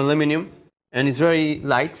 and it's from aluminum, and it's very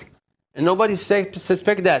light. And nobody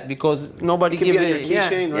suspect that because nobody can give be on it. your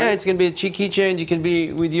keychain, right? Yeah, it can be a keychain. You can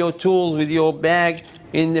be with your tools, with your bag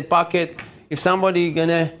in the pocket. If somebody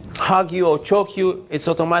gonna hug you or choke you, it's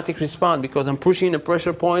automatic response because I'm pushing a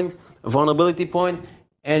pressure point, a vulnerability point,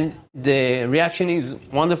 and the reaction is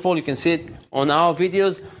wonderful. You can see it on our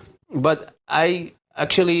videos. But I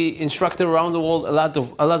actually instructed around the world a lot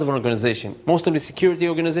of organization, mostly security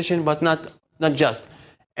organization, but not just.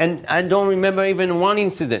 And I don't remember even one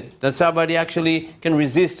incident that somebody actually can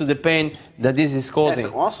resist to the pain that this is causing.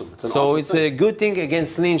 That's awesome. It's a good thing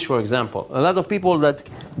against lynch, for example. A lot of people that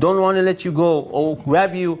don't want to let you go or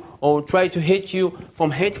grab you or try to hit you from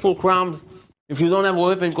hateful crimes. If you don't have a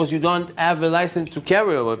weapon because you don't have a license to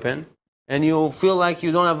carry a weapon and you feel like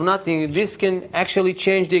you don't have nothing, this can actually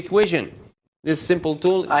change the equation. This simple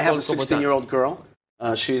tool. I have a 16-year-old girl.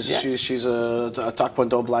 She's a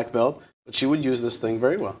Taekwondo black belt. But she would use this thing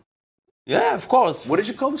very well. Yeah, of course. What did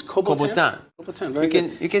you call this? Kobotan. Kobotan. Very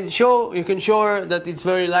good. You can show her that it's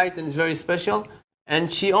very light and it's very special,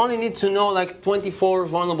 and she only needs to know like 24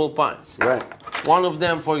 vulnerable points. Right. One of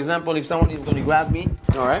them, for example, if someone is going to grab me.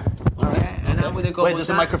 All right. And I'm with the Kobotan. Wait,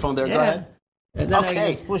 there's a microphone there. Yeah. Go ahead. And then I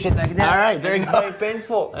just push it like that. All right, there you go. It's very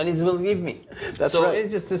painful, and it will give me. That's so right.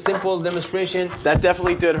 It's just a simple demonstration. That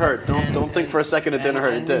definitely did hurt. Don't think for a second it didn't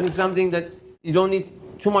hurt. It did. This is something that you don't need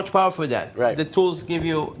too much power for that. Right. The tools give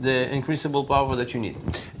you the increasable power that you need.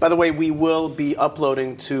 By the way, we will be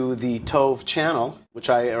uploading to the Tov channel, which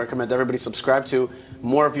I recommend everybody subscribe to,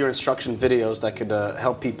 more of your instruction videos that could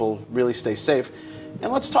help people really stay safe.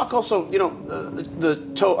 And let's talk also, the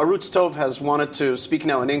Arutz Tov has wanted to speak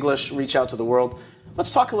now in English, reach out to the world.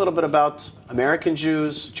 Let's talk a little bit about American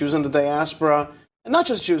Jews, Jews in the diaspora, and not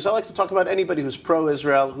just Jews. I like to talk about anybody who's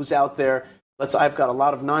pro-Israel, who's out there. I've got a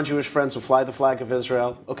lot of non-Jewish friends who fly the flag of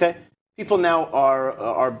Israel. Okay, people now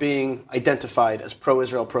are being identified as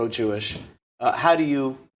pro-Israel, pro-Jewish.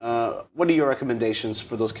 What are your recommendations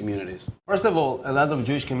for those communities? First of all, a lot of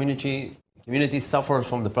Jewish communities suffer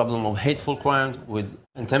from the problem of hateful crimes with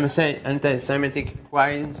anti-Semitic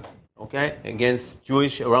crimes, okay, against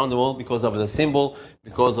Jewish around the world because of the symbol,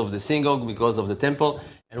 because of the synagogue, because of the temple.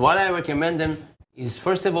 And what I recommend them is,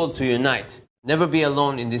 first of all, to unite. Never be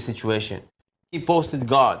alone in this situation. Keep posted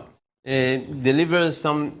God. Deliver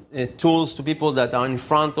some tools to people that are in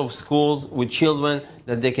front of schools with children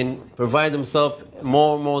that they can provide themselves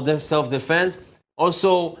more self-defense.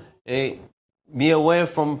 Also, be aware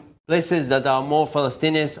from places that are more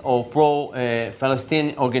Palestinians or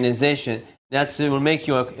pro-Palestinian organization. That will make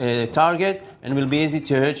you a target and will be easy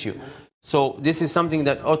to hurt you. So this is something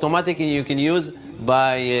that automatically you can use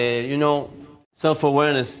by,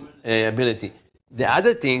 self-awareness ability. The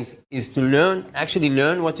other things is to learn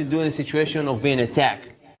what to do in a situation of being attacked.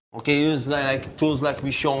 Okay, use like tools like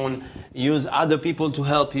we shown, use other people to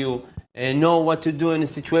help you, and know what to do in a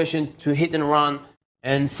situation to hit and run,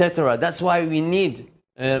 etc. That's why we need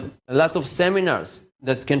a lot of seminars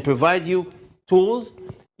that can provide you tools.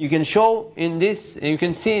 You can show in this, you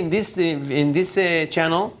can see in this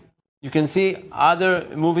channel, you can see other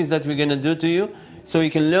movies that we're going to do to you, so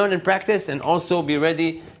you can learn and practice and also be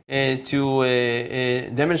ready to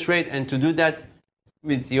demonstrate and to do that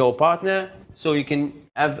with your partner so you can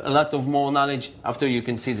have a lot of more knowledge after you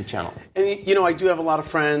can see the channel. And I do have a lot of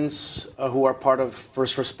friends who are part of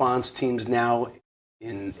first response teams now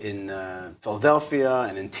in Philadelphia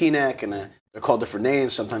and in Teaneck, and they're called different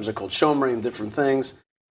names. Sometimes they're called Shomrim, different things.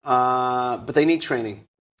 But they need training,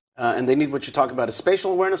 and they need what you talk about is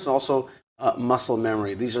spatial awareness and also muscle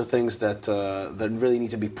memory. These are things that really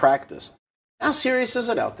need to be practiced. How serious is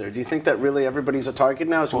it out there? Do you think that really everybody's a target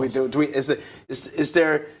now? Is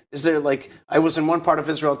there like, I was in one part of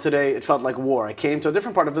Israel today, it felt like war. I came to a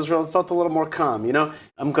different part of Israel, it felt a little more calm.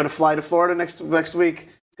 I'm going to fly to Florida next week.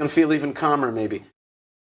 It's going to feel even calmer, maybe.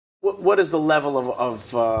 What is the level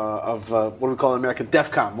of what do we call in America,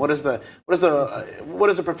 DEFCON? What is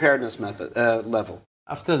the preparedness method level?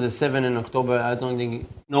 After the 7th in October, I don't think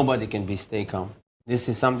nobody can stay calm. This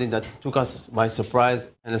is something that took us by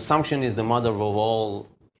surprise, and assumption is the mother of all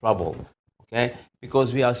trouble, okay?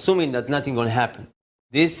 Because we are assuming that nothing going to happen.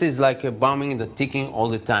 This is like a bombing that's ticking all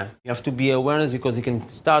the time. You have to be awareness because it can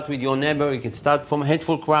start with your neighbor, it can start from a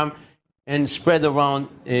hateful crime and spread around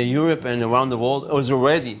Europe and around the world. It was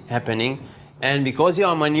already happening. And because you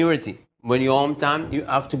are a minority, when you're hometown, you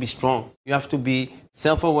have to be strong. You have to be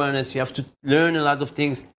self-awareness. You have to learn a lot of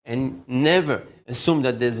things and never assume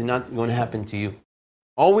that there's not going to happen to you.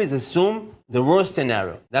 Always assume the worst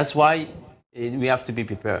scenario. That's why we have to be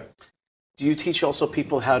prepared. Do you teach also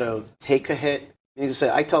people how to take a hit? You need to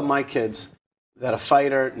say, I tell my kids that a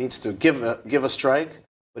fighter needs to give a strike,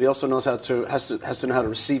 but he also has to know how to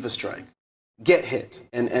receive a strike, get hit,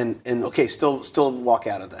 and okay, still walk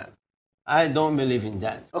out of that. I don't believe in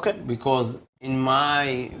that. Okay. Because in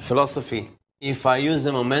my philosophy, if I use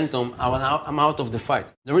the momentum, I'm out of the fight.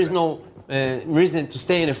 There is no reason to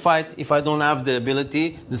stay in a fight if I don't have the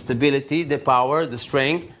ability, the stability, the power, the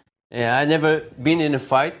strength. I've never been in a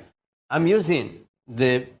fight. I'm using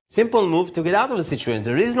the simple move to get out of the situation.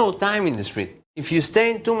 There is no time in the street. If you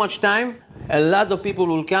stay in too much time, a lot of people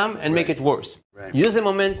will come and make it worse. Right. Use the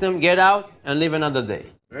momentum, get out, and live another day.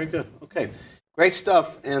 Very good. Okay. Great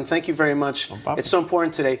stuff, and thank you very much. No problem. It's so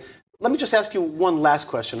important today. Let me just ask you one last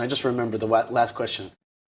question. I just remembered the last question.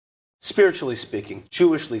 Spiritually speaking,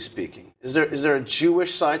 Jewishly speaking, is there a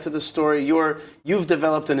Jewish side to the story? You've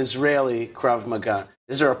developed an Israeli Krav Maga.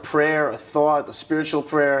 Is there a prayer, a thought, a spiritual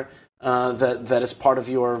prayer that is part of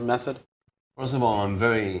your method? First of all, I'm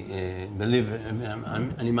very believer.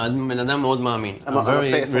 I'm a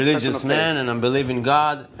very religious man, and I believe in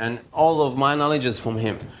God, and all of my knowledge is from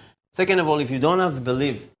Him. Second of all, if you don't have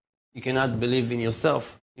belief, you cannot believe in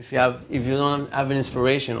yourself. If you don't have an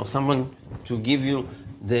inspiration or someone to give you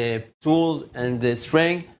the tools and the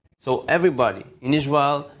strength, so everybody in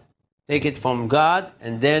Israel take it from God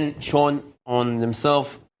and then show on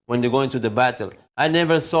themselves when they're going to the battle. I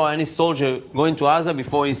never saw any soldier going to Gaza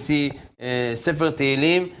before he see Sefer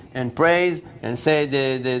Tehillim and praise and say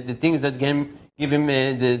the things that can give him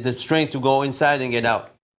the strength to go inside and get out.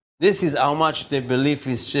 This is how much the belief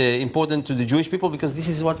is important to the Jewish people, because this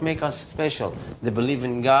is what makes us special. They believe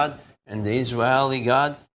in God and the Israeli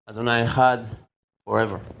God, Adonai Echad,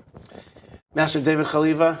 forever. Master David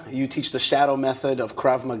Haliva, you teach the shadow method of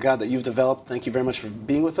Krav Maga that you've developed. Thank you very much for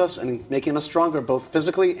being with us and making us stronger, both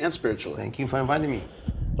physically and spiritually. Thank you for inviting me.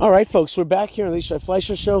 All right, folks, we're back here on the Yishai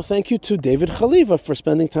Fleisher Show. Thank you to David Haliva for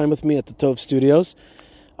spending time with me at the Tov Studios.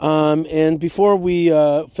 And before we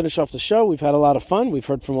finish off the show, we've had a lot of fun. We've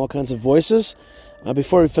heard from all kinds of voices.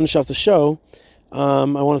 Before we finish off the show, I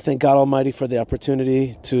want to thank God Almighty for the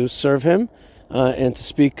opportunity to serve Him and to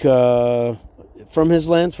speak from His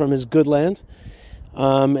land, from His good land.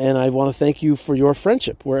 And I want to thank you for your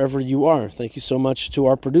friendship, wherever you are. Thank you so much to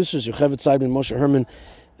our producers, Yocheved Seidman, Moshe Herman,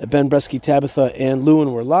 Ben Bresky, Tabitha, and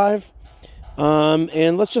Lewin. We're live.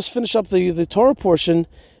 And let's just finish up the Torah portion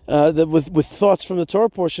with thoughts from the Torah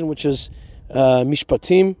portion, which is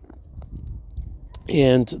Mishpatim.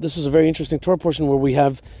 And this is a very interesting Torah portion where we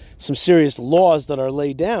have some serious laws that are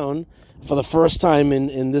laid down for the first time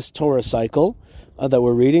in this Torah cycle that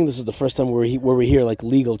we're reading. This is the first time where we hear like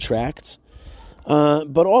legal tracts.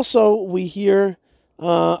 But also we hear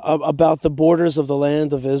about the borders of the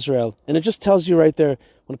land of Israel. And it just tells you right there,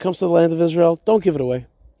 when it comes to the land of Israel, don't give it away.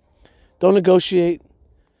 Don't negotiate.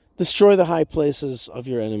 Destroy the high places of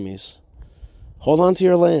your enemies. Hold on to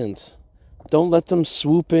your land. Don't let them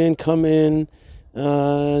swoop in, come in,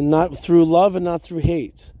 not through love and not through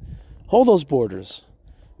hate. Hold those borders.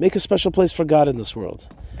 Make a special place for God in this world.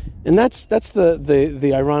 And that's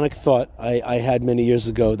the ironic thought I had many years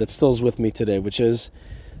ago that still is with me today, which is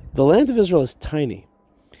the land of Israel is tiny.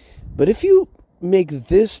 But if you make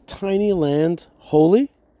this tiny land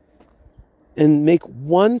holy and make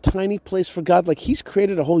one tiny place for God, like He's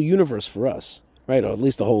created a whole universe for us, right? Or at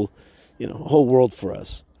least a whole, a whole world for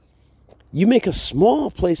us. You make a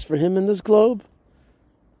small place for him in this globe,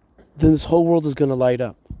 then this whole world is going to light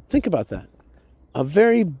up. Think about that. A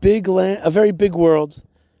very big land, a very big world,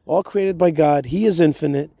 all created by God. He is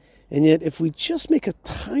infinite. And yet, if we just make a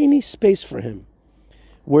tiny space for him,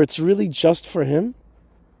 where it's really just for him,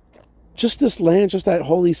 just this land, just that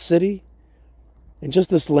holy city, and just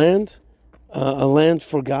this land, a land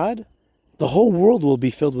for God, the whole world will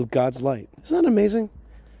be filled with God's light. Isn't that amazing?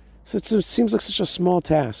 So it seems like such a small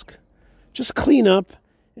task. Just clean up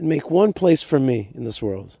and make one place for me in this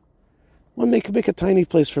world. Make a tiny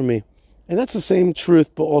place for me. And that's the same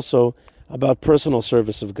truth, but also about personal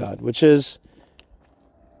service of God, which is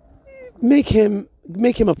make him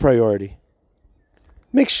a priority.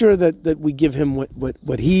 Make sure that we give him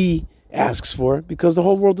what he asks for, because the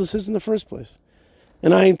whole world is his in the first place.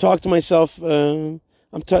 And I talk to myself, I'm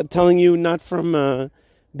telling you not from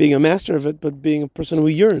being a master of it, but being a person who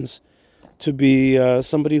yearns to be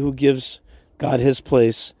somebody who gives God his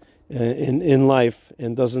place in life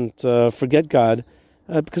and doesn't forget God,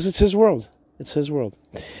 because it's his world. It's his world.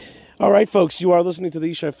 All right, folks, you are listening to the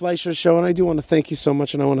Yishai Fleisher Show, and I do want to thank you so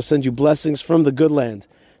much, and I want to send you blessings from the good land,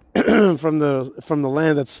 from the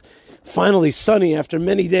land that's finally sunny after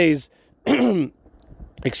many days.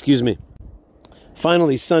 Excuse me.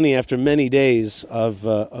 Finally sunny after many days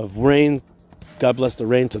of rain. God bless the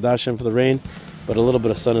rain. Todah Hashem for the rain. But a little bit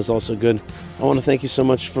of sun is also good. I want to thank you so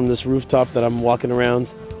much from this rooftop that I'm walking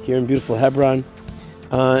around here in beautiful Hebron,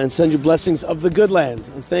 and send you blessings of the good land.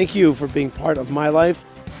 And thank you for being part of my life,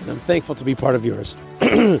 and I'm thankful to be part of yours.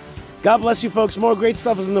 God bless you, folks. More great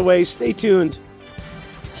stuff is in the way. Stay tuned.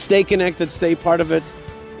 Stay connected. Stay part of it.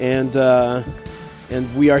 And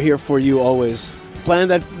we are here for you always. Buy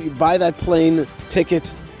that plane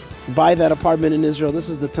ticket. Buy that apartment in Israel. This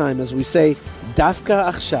is the time, as we say,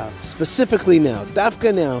 Dafka Achshav. Specifically now.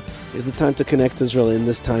 Dafka now is the time to connect to Israel in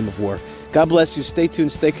this time of war. God bless you. Stay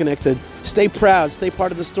tuned. Stay connected. Stay proud. Stay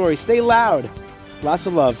part of the story. Stay loud. Lots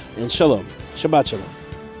of love and shalom. Shabbat shalom.